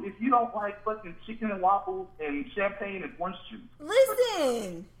you if you don't like fucking chicken and waffles and champagne and orange juice?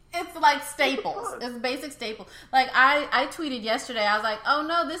 Listen. It's like staples. It's basic staples. Like, I tweeted yesterday, I was like, oh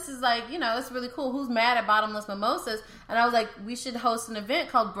no, this is like, you know, it's really cool. Who's mad at bottomless mimosas? And I was like, we should host an event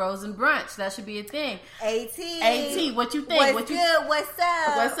called Bros and Brunch. That should be a thing. AT, what you think? What's good? What's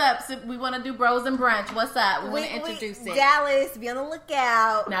up? What's up? So we want to do Bros and Brunch. What's up? We want to introduce it. Dallas, be on the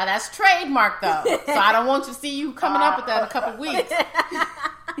lookout. Now, that's trademark, though. So I don't want to see you coming up with that in a couple weeks.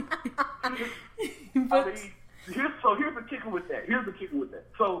 Here's the kicker with that.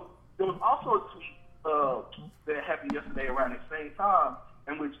 So there was also a tweet that happened yesterday around the same time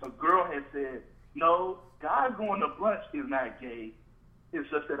in which a girl had said, no, guys going to brunch is not gay. It's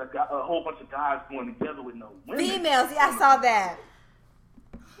just that a whole bunch of guys going together with no women. Females, yeah, I saw that.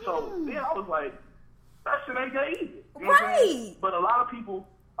 So then I was like, that shit ain't gay either. You know right. But a lot of people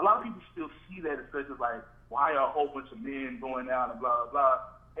still see that as such as like, why are a whole bunch of men going out and blah, blah, blah.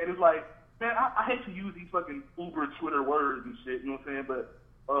 And it's like, man, I hate to use these fucking Uber Twitter words and shit, you know what I'm saying? But,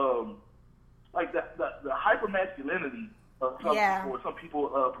 like, the hypermasculinity of some people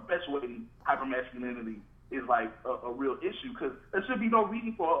perpetuating hypermasculinity is, like, a real issue. Because there should be no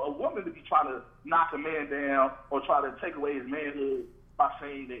reason for a woman to be trying to knock a man down or try to take away his manhood by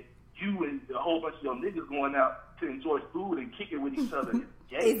saying that you and a whole bunch of your niggas going out to enjoy food and kick it with each other is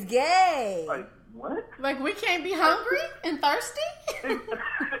gay. It's gay. Like, what? Like, we can't be hungry and thirsty?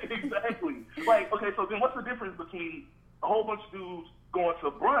 Exactly. Like, okay, so then what's the difference between a whole bunch of dudes going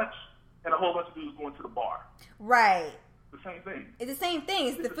to brunch and a whole bunch of dudes going to the bar? Right. the same thing. It's the same thing.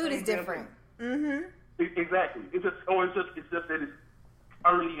 It's the food is different. Mm-hmm. Exactly. It's just that it's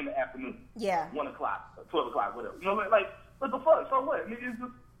early in the afternoon. Yeah. 1 o'clock, 12 o'clock, whatever. You know, like what the fuck? So what? Nigga, it's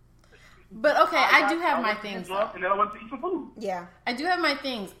just. But okay, I do have my things. And then I went to eat some food. Yeah. I do have my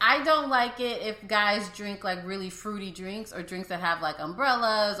things. I don't like it if guys drink like really fruity drinks or drinks that have like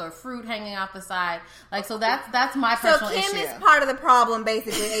umbrellas or fruit hanging off the side. Like, so that's my personal issue. So Kim is part of the problem,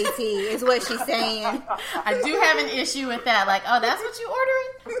 basically. AT is what she's saying. I do have an issue with that. Like, oh, that's what you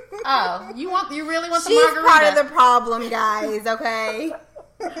ordering? Oh, you really want the She's margarita? part of the problem, guys. Okay.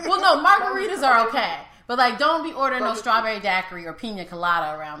 Well, no, margaritas are okay. But, like, don't be ordering no strawberry daiquiri or pina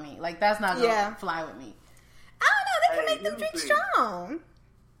colada around me. Like, that's not going to fly with me. I don't know. They can make them drink strong.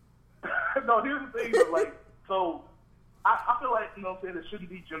 No, here's the thing. Like, so, I feel like, you know what I'm saying, there shouldn't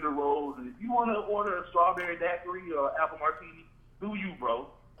be gender roles. And if you want to order a strawberry daiquiri or apple martini, do you, bro.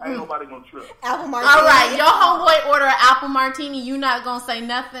 Ain't nobody going to trip. Apple martini. All right, your homeboy order an apple martini. You not going to say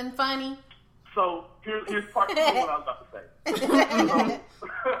nothing funny? So, here's part 2 of what I was about to say.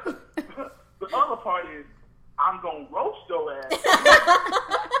 The other part is, I'm going to roast your ass.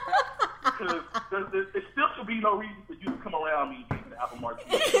 Because there still should be no reason for you to come around me drinking apple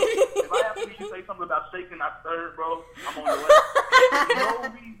martini. If I have to hear you say something about shaking, I stirred, bro, I'm on your ass. There's no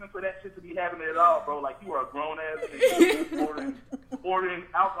reason for that shit to be happening at all, bro. Like, you are a grown-ass nigga ordering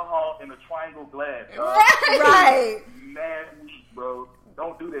alcohol in a triangle glass. Right. Mad weak, bro.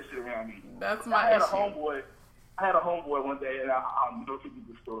 Don't do that shit around me. That's my issue. I had a homeboy one day, and I'm going to give you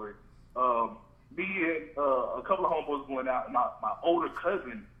the story. Me and a couple of homeboys going out, and my older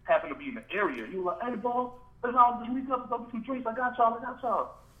cousin happened to be in the area. He was like, "Hey, bro, let's all just meet up and go get some drinks. I got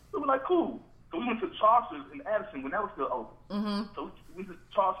y'all. We were like, cool. So we went to Chaucer's in Addison when that was still open. Mm-hmm. So we went to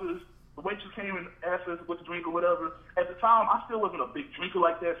Chaucer's. The waitress came and asked us what to drink or whatever. At the time, I still wasn't a big drinker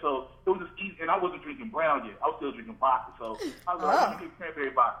like that, so it was just easy. And I wasn't drinking brown yet. I was still drinking vodka. So I was like, let me get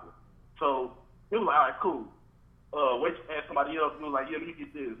cranberry vodka. So it was like, all right, cool. Waitress asked somebody else. We was like, yeah, let me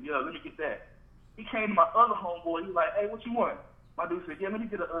get this. Yeah, let me get that. He came to my other homeboy. He was like, hey, what you want? My dude said, yeah, let me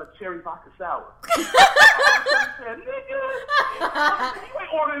get a cherry vodka sour. I said, nigga, you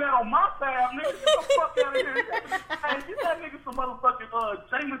ain't ordering that on my tab, nigga. Get the fuck out of here. Hey, get that nigga some motherfucking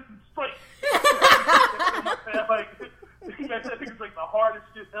Jameson straight. Like, he made that nigga like the hardest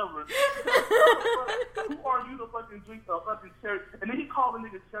shit ever. Who are you to fucking drink a fucking cherry? And then he called the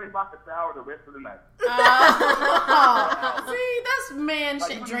nigga cherry vodka sour the rest of the night. See, that's man like,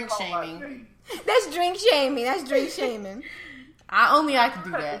 shit, drink shaming. That's drink shaming. I can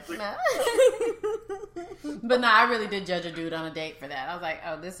do that. But I really did judge a dude on a date for that. I was like,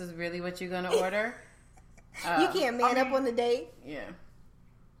 oh, this is really what you're going to order? You can't man up on the date? Yeah.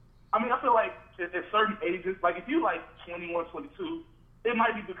 I mean, I feel like at certain ages, like if you like 21, 22, it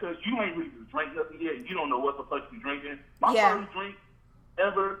might be because you ain't really drank nothing yet. You don't know what the fuck you're drinking. My first drink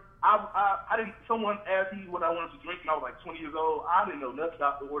ever, I didn't. Someone asked me what I wanted to drink, and I was like 20 years old. I didn't know nothing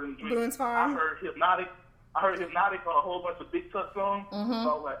about the ordering drink. Boone's Farm. I heard Hypnotic on a whole bunch of Big Tut songs. Mm-hmm. So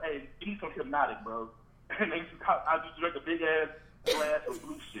I was like, hey, give me some Hypnotic, bro. And I just drank a big ass glass of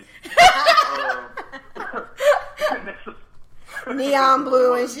blue shit. Neon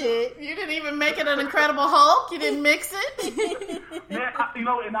blue and shit. You didn't even make it an Incredible Hulk? You didn't mix it? Man,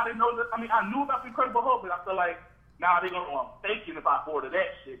 and I didn't know that. I mean, I knew about the Incredible Hulk, but I feel like now they're going to know I'm faking if I order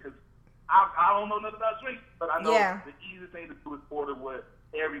that shit. Because I don't know nothing about drinks, but I know the easiest thing to do is order what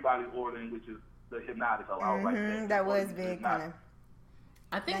everybody's ordering, which is the Hypnotic. So I was like, that was big, kind of.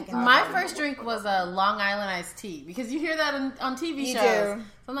 I think my first drink was a Long Island iced tea because you hear that on TV shows. So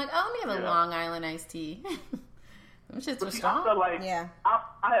I'm like, oh, let me have a Long Island iced tea. Them shits were strong. I felt like I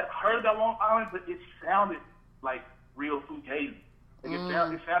had heard that Long Island, but it sounded like real fugazi. Like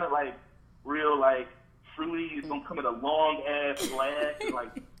it sounded like real like fruity. It's gonna come in a long ass glass,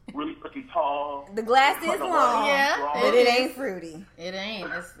 like really fucking tall. The glass is long, but it ain't fruity. It ain't.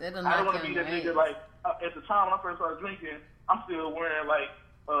 It'll I don't want to be that nigga. Like at the time when I first started drinking, I'm still wearing like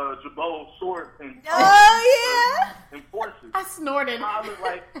Jabot shorts and and forces. I snorted. I look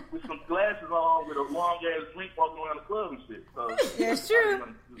like with some glasses on, with a long ass drink, walking around the club and shit. So that's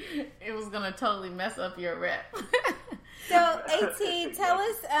true. It was gonna totally mess up your rep. So AT,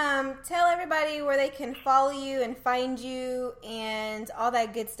 tell everybody where they can follow you and find you and all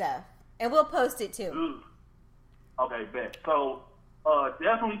that good stuff, and we'll post it too. Ooh. Okay, bet. So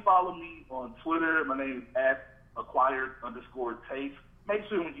definitely follow me on Twitter. My name is @acquired_taste. Make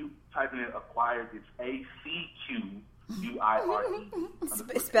sure when you type in acquired, it's ACQUIRE.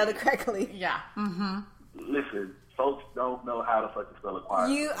 Spell it correctly. Yeah. Mm-hmm. Listen, folks don't know how to fucking spell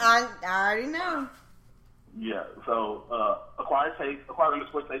acquired. I already know. Yeah. So acquired_taste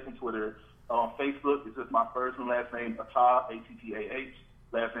on Twitter. On Facebook, it's just my first and last name, Attah, Attah,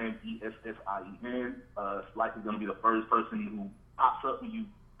 last name Essien. It's likely going to be the first person who pops up when you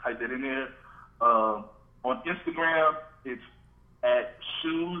type that in there. On Instagram, it's at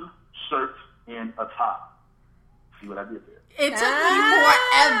Shoes, Shirts, and Attah. See what I did there? It took me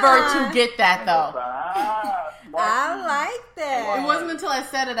forever to get that, though. I like that. It wasn't until I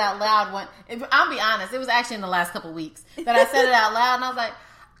said it out loud. I'll be honest, it was actually in the last couple of weeks that I said it out loud, and I was like,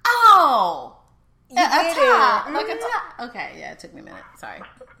 oh, a top. Like a top. Okay, yeah, it took me a minute. Sorry.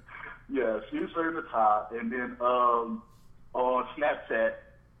 Yeah, Shoes, Shirts, and Attah. And then on Snapchat,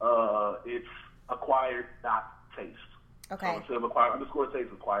 it's acquired.taste. Okay. So instead of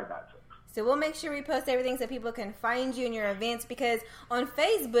acquired_taste, acquired.taste. So we'll make sure we post everything so people can find you in your events, because on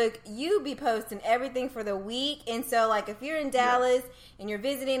Facebook, you be posting everything for the week. And so, like, if you're in Dallas and you're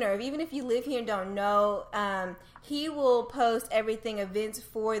visiting, or even if you live here and don't know, he will post everything, events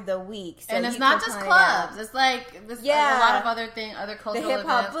for the week. So and it's not just clubs. It's like there's a lot of other cultural the Hip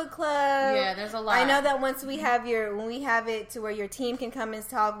Hop events. Book Club. Yeah, there's a lot. I know that once we have when we have it to where your team can come and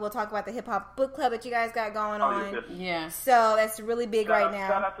talk, we'll talk about the Hip Hop Book Club that you guys got going on. Yeah. So that's really big right now.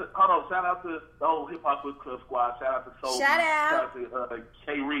 Shout out to the whole Hip Hop Book Club squad. Shout out to Soul. Shout out to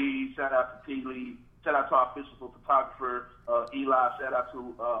K Reed. Shout out to T Lee. Shout out to our official photographer Eli. Shout out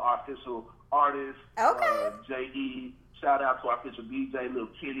to our official artist J.E. Shout out to our official DJ Lil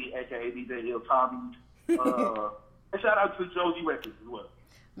Kitty, aka DJ Lil Tommy. And shout out to Josie Records as well.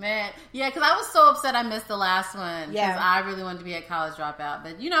 Man, yeah, because I was so upset I missed the last one. Because I really wanted to be at College Dropout.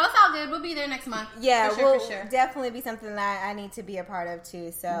 But, it's all good. We'll be there next month. Yeah, for sure. Definitely be something that I need to be a part of,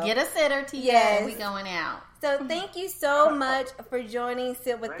 too. So get a sitter, TK. Yes. We going out. So thank you so much for joining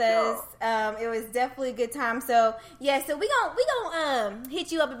Sit With Us. It was definitely a good time. So, so we gonna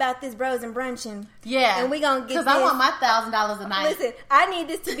hit you up about this Bros and Brunching. Yeah. And we gonna get because I want my $1,000 a night. Listen, I need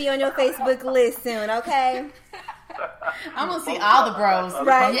this to be on your Facebook list soon, okay? I'm gonna see all the bros.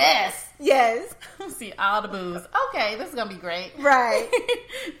 Right. Yes. I'm gonna see all the boos. Okay, this is gonna be great. Right.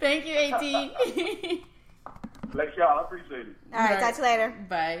 Thank you, AT. Thanks, y'all. I appreciate it. All right, talk to you later.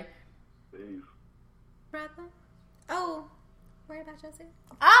 Bye. Peace. Brother. Oh, worry about yourself.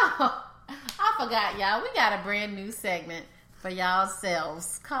 Oh, I forgot, y'all. We got a brand new segment for y'all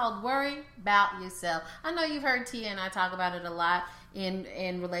selves called Worry About Yourself. I know you've heard Tia and I talk about it a lot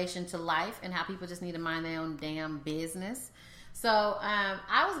in relation to life and how people just need to mind their own damn business. So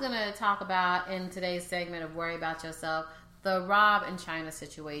I was going to talk about, in today's segment of Worry About Yourself, the Rob and China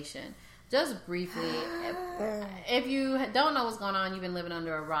situation. Just briefly, if you don't know what's going on, you've been living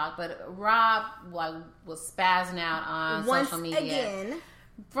under a rock. But Rob was spazzing out on social media. Again.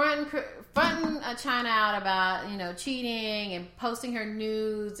 Fronting China out about, cheating and posting her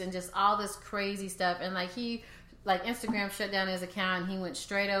nudes and just all this crazy stuff. And Instagram shut down his account and he went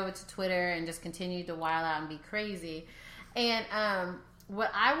straight over to Twitter and just continued to wild out and be crazy. And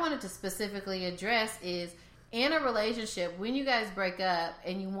what I wanted to specifically address is, in a relationship, when you guys break up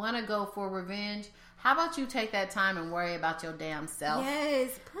and you want to go for revenge, how about you take that time and worry about your damn self?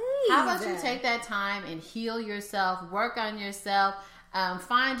 Yes, please. How about you take that time and heal yourself, work on yourself,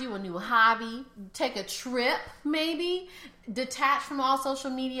 find you a new hobby, take a trip maybe, detach from all social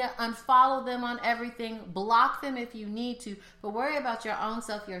media, unfollow them on everything, block them if you need to, but worry about your own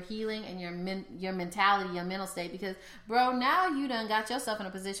self, your healing, and your mentality, your mental state, because, bro, now you done got yourself in a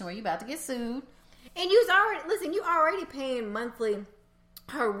position where you about to get sued. And you already paying monthly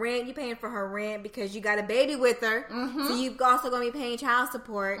her rent. You paying for her rent because you got a baby with her. Mm-hmm. So you also going to be paying child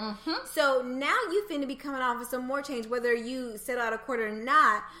support. Mm-hmm. So now you finna be coming off with some more change, whether you settle out of court or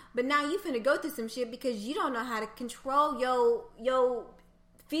not. But now you finna go through some shit because you don't know how to control your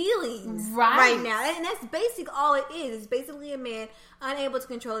feelings right now. And that's basically all it is. It's basically a man unable to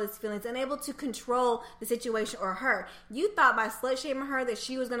control his feelings, unable to control the situation or her. You thought by slut-shaming her that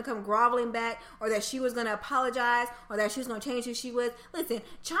she was going to come groveling back, or that she was going to apologize, or that she was going to change who she was. Listen,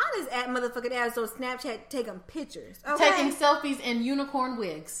 China's at motherfucking ass on Snapchat taking pictures. Okay? Taking selfies in unicorn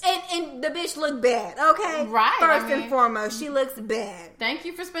wigs. And the bitch look bad, okay? Right. First and foremost, she looks bad. Thank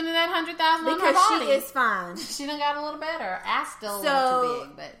you for spending that $100,000 on her body. Because she is fine. She done got a little better. Her ass still a little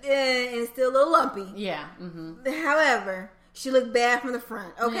too big, but... and still a little lumpy. Yeah. Mm-hmm. However... she looked bad from the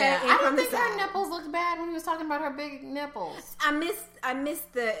front, okay? Yeah, and I from didn't the think side. her nipples looked bad when he was talking about her big nipples. I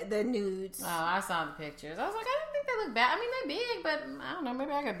missed the nudes. Oh, I saw the pictures. I was like, I didn't think they looked bad. I mean, they're big, but I don't know.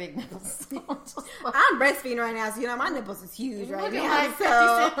 Maybe I got big nipples. I'm breastfeeding right now, so my nipples is huge right looking now. like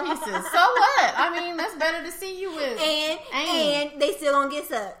 50-cent pieces. So what? I mean, that's better to see you with. And they still gonna get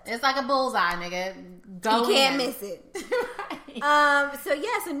sucked. It's like a bullseye, nigga. Go you can't miss it. Right. So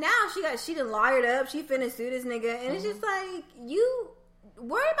now she done lawyered up. She finna sue this nigga, and it's just like,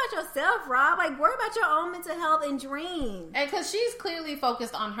 worry about yourself, Rob. Like, worry about your own mental health and dreams. And because she's clearly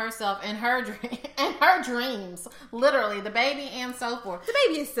focused on herself and her dream and her dreams, literally the baby and so forth. The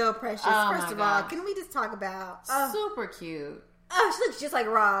baby is so precious. Oh, First of all, can we just talk about super cute? Oh, she looks just like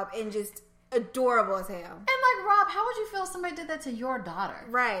Rob and just adorable as hell. And like, Rob, how would you feel if somebody did that to your daughter?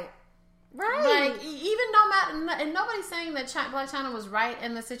 Right. Like, even no matter, and nobody's saying that Blac Chyna was right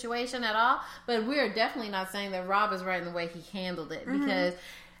in the situation at all, but we're definitely not saying that Rob is right in the way he handled it, because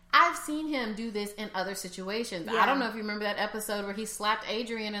I've seen him do this in other situations. Yeah. I don't know if you remember that episode where he slapped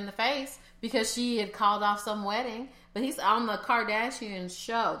Adrienne in the face because she had called off some wedding, but he's on the Kardashian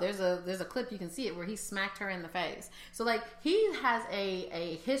show. There's a clip, you can see it, where he smacked her in the face. So like, he has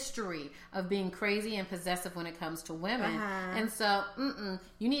a history of being crazy and possessive when it comes to women. And so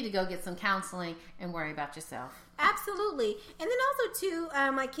you need to go get some counseling and worry about yourself. Absolutely. And then also too,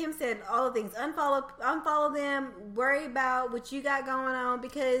 like Kim said, all the things, unfollow them, worry about what you got going on,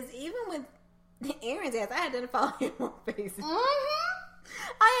 because even with Aaron's ass, I had to unfollow him on Facebook.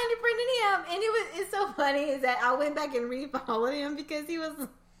 I unfriended him, and it's so funny is that I went back and refollowed him because he was like,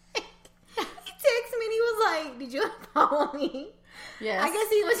 he texted me and he was like, "Did you unfollow me?" Yes. I guess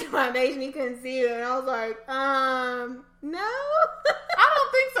he was my age and he couldn't see it, and I was like, no. I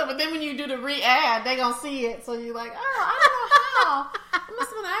don't think so. But then when you do the re-add, they gonna see it, so you're like, oh, I don't know how. It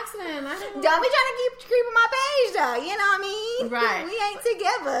must have been an accident. I didn't know. Don't be trying to keep creeping my page, though. You know what I mean? Right. We ain't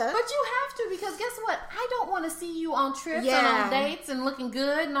together. But you have to, because guess what? I don't want to see you on trips and Yeah. on dates and looking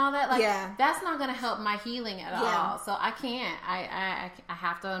good and all that. Like, Yeah. that's not going to help my healing at Yeah. all. So I can't. I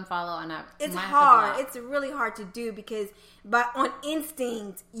have to unfollow, and It's might have to hard. block. It's really hard to do because, but on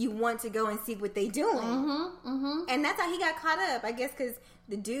instinct, you want to go and see what they doing. And that's how he got caught up. I guess because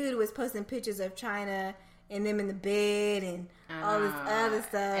the dude was posting pictures of China and them in the bed and all this other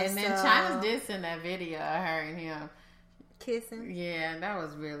stuff. And then so, China did send that video of her and him kissing. Yeah, that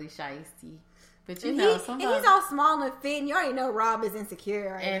was really shiesty. But you And, know, and sometimes he's all small and fit, and you already know Rob is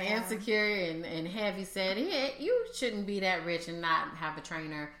insecure. Right and now. insecure and heavy set. You shouldn't be that rich and not have a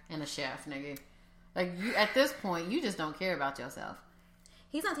trainer and a chef, nigga. Like, you, at this point, you just don't care about yourself.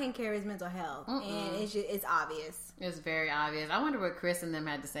 He's not taking care of his mental health, and it's obvious. It's very obvious. I wonder what Chris and them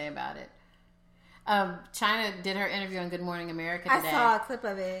had to say about it. China did her interview on Good Morning America today. I saw a clip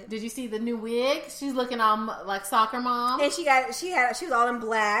of it. Did you see the new wig? She's looking all like soccer mom, And she was all in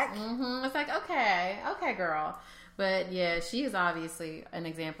black. It's like, okay, girl. But yeah, she is obviously an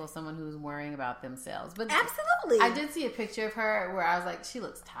example of someone who's worrying about themselves. But Absolutely. I did see a picture of her where I was like, she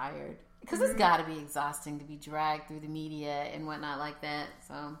looks tired. Because it's got to be exhausting to be dragged through the media and whatnot like that.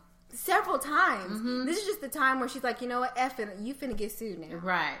 So several times. This is just the time where she's like, you know what, F it, you finna get sued now.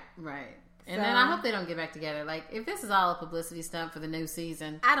 Right. And then I hope they don't get back together. Like, if this is all a publicity stunt for the new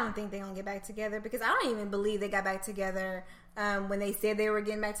season, I don't think they're gonna get back together because I don't even believe they got back together when they said they were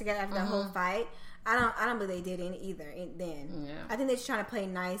getting back together after the whole fight. I don't believe they did either. Then I think they're just trying to play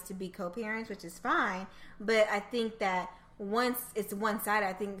nice to be co-parents, which is fine. But I think that once it's one-sided,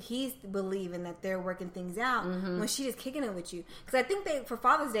 I think he's believing that they're working things out when she just kicking it with you. Because I think for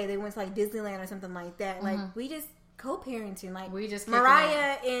Father's Day they went to like Disneyland or something like that. Like we just co-parenting. Like we just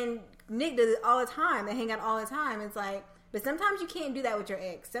Mariah and Nick do it all the time. They hang out all the time. It's like, but sometimes you can't do that with your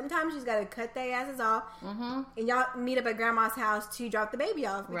ex. Sometimes you just gotta cut their asses off, and y'all meet up at grandma's house to drop the baby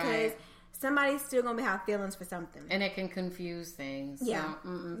off because somebody's still gonna have feelings for something, and it can confuse things. Yeah, so,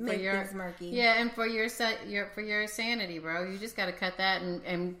 make things murky. Yeah, and for your sanity, bro, you just gotta cut that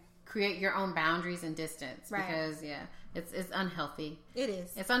and create your own boundaries and distance because it's unhealthy. It is.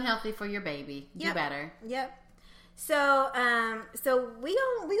 It's unhealthy for your baby. Do better. Yep. So we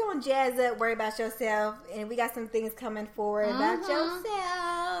gonna jazz up, worry about yourself, and we got some things coming forward about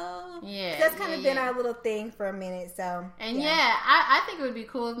yourself. Yeah, that's kind of been our little thing for a minute. So I think it would be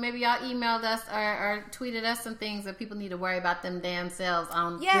cool if maybe y'all emailed us or tweeted us some things that people need to worry about them damn selves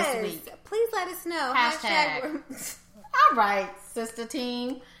on this week. Please let us know. Hashtag. All right, sister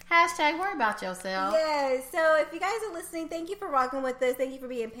team. Hashtag worry about yourself. Yes. So if you guys are listening, thank you for rocking with us. Thank you for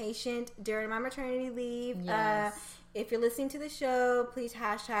being patient during my maternity leave. Yes. If you're listening to the show, please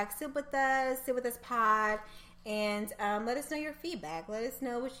hashtag sit with us pod, and let us know your feedback. Let us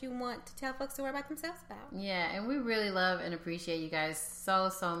know what you want to tell folks to worry about themselves about. Yeah, and we really love and appreciate you guys so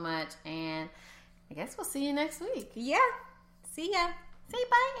much. And I guess we'll see you next week. Yeah. See ya. Say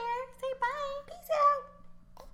bye, Eric. Say bye. Peace out.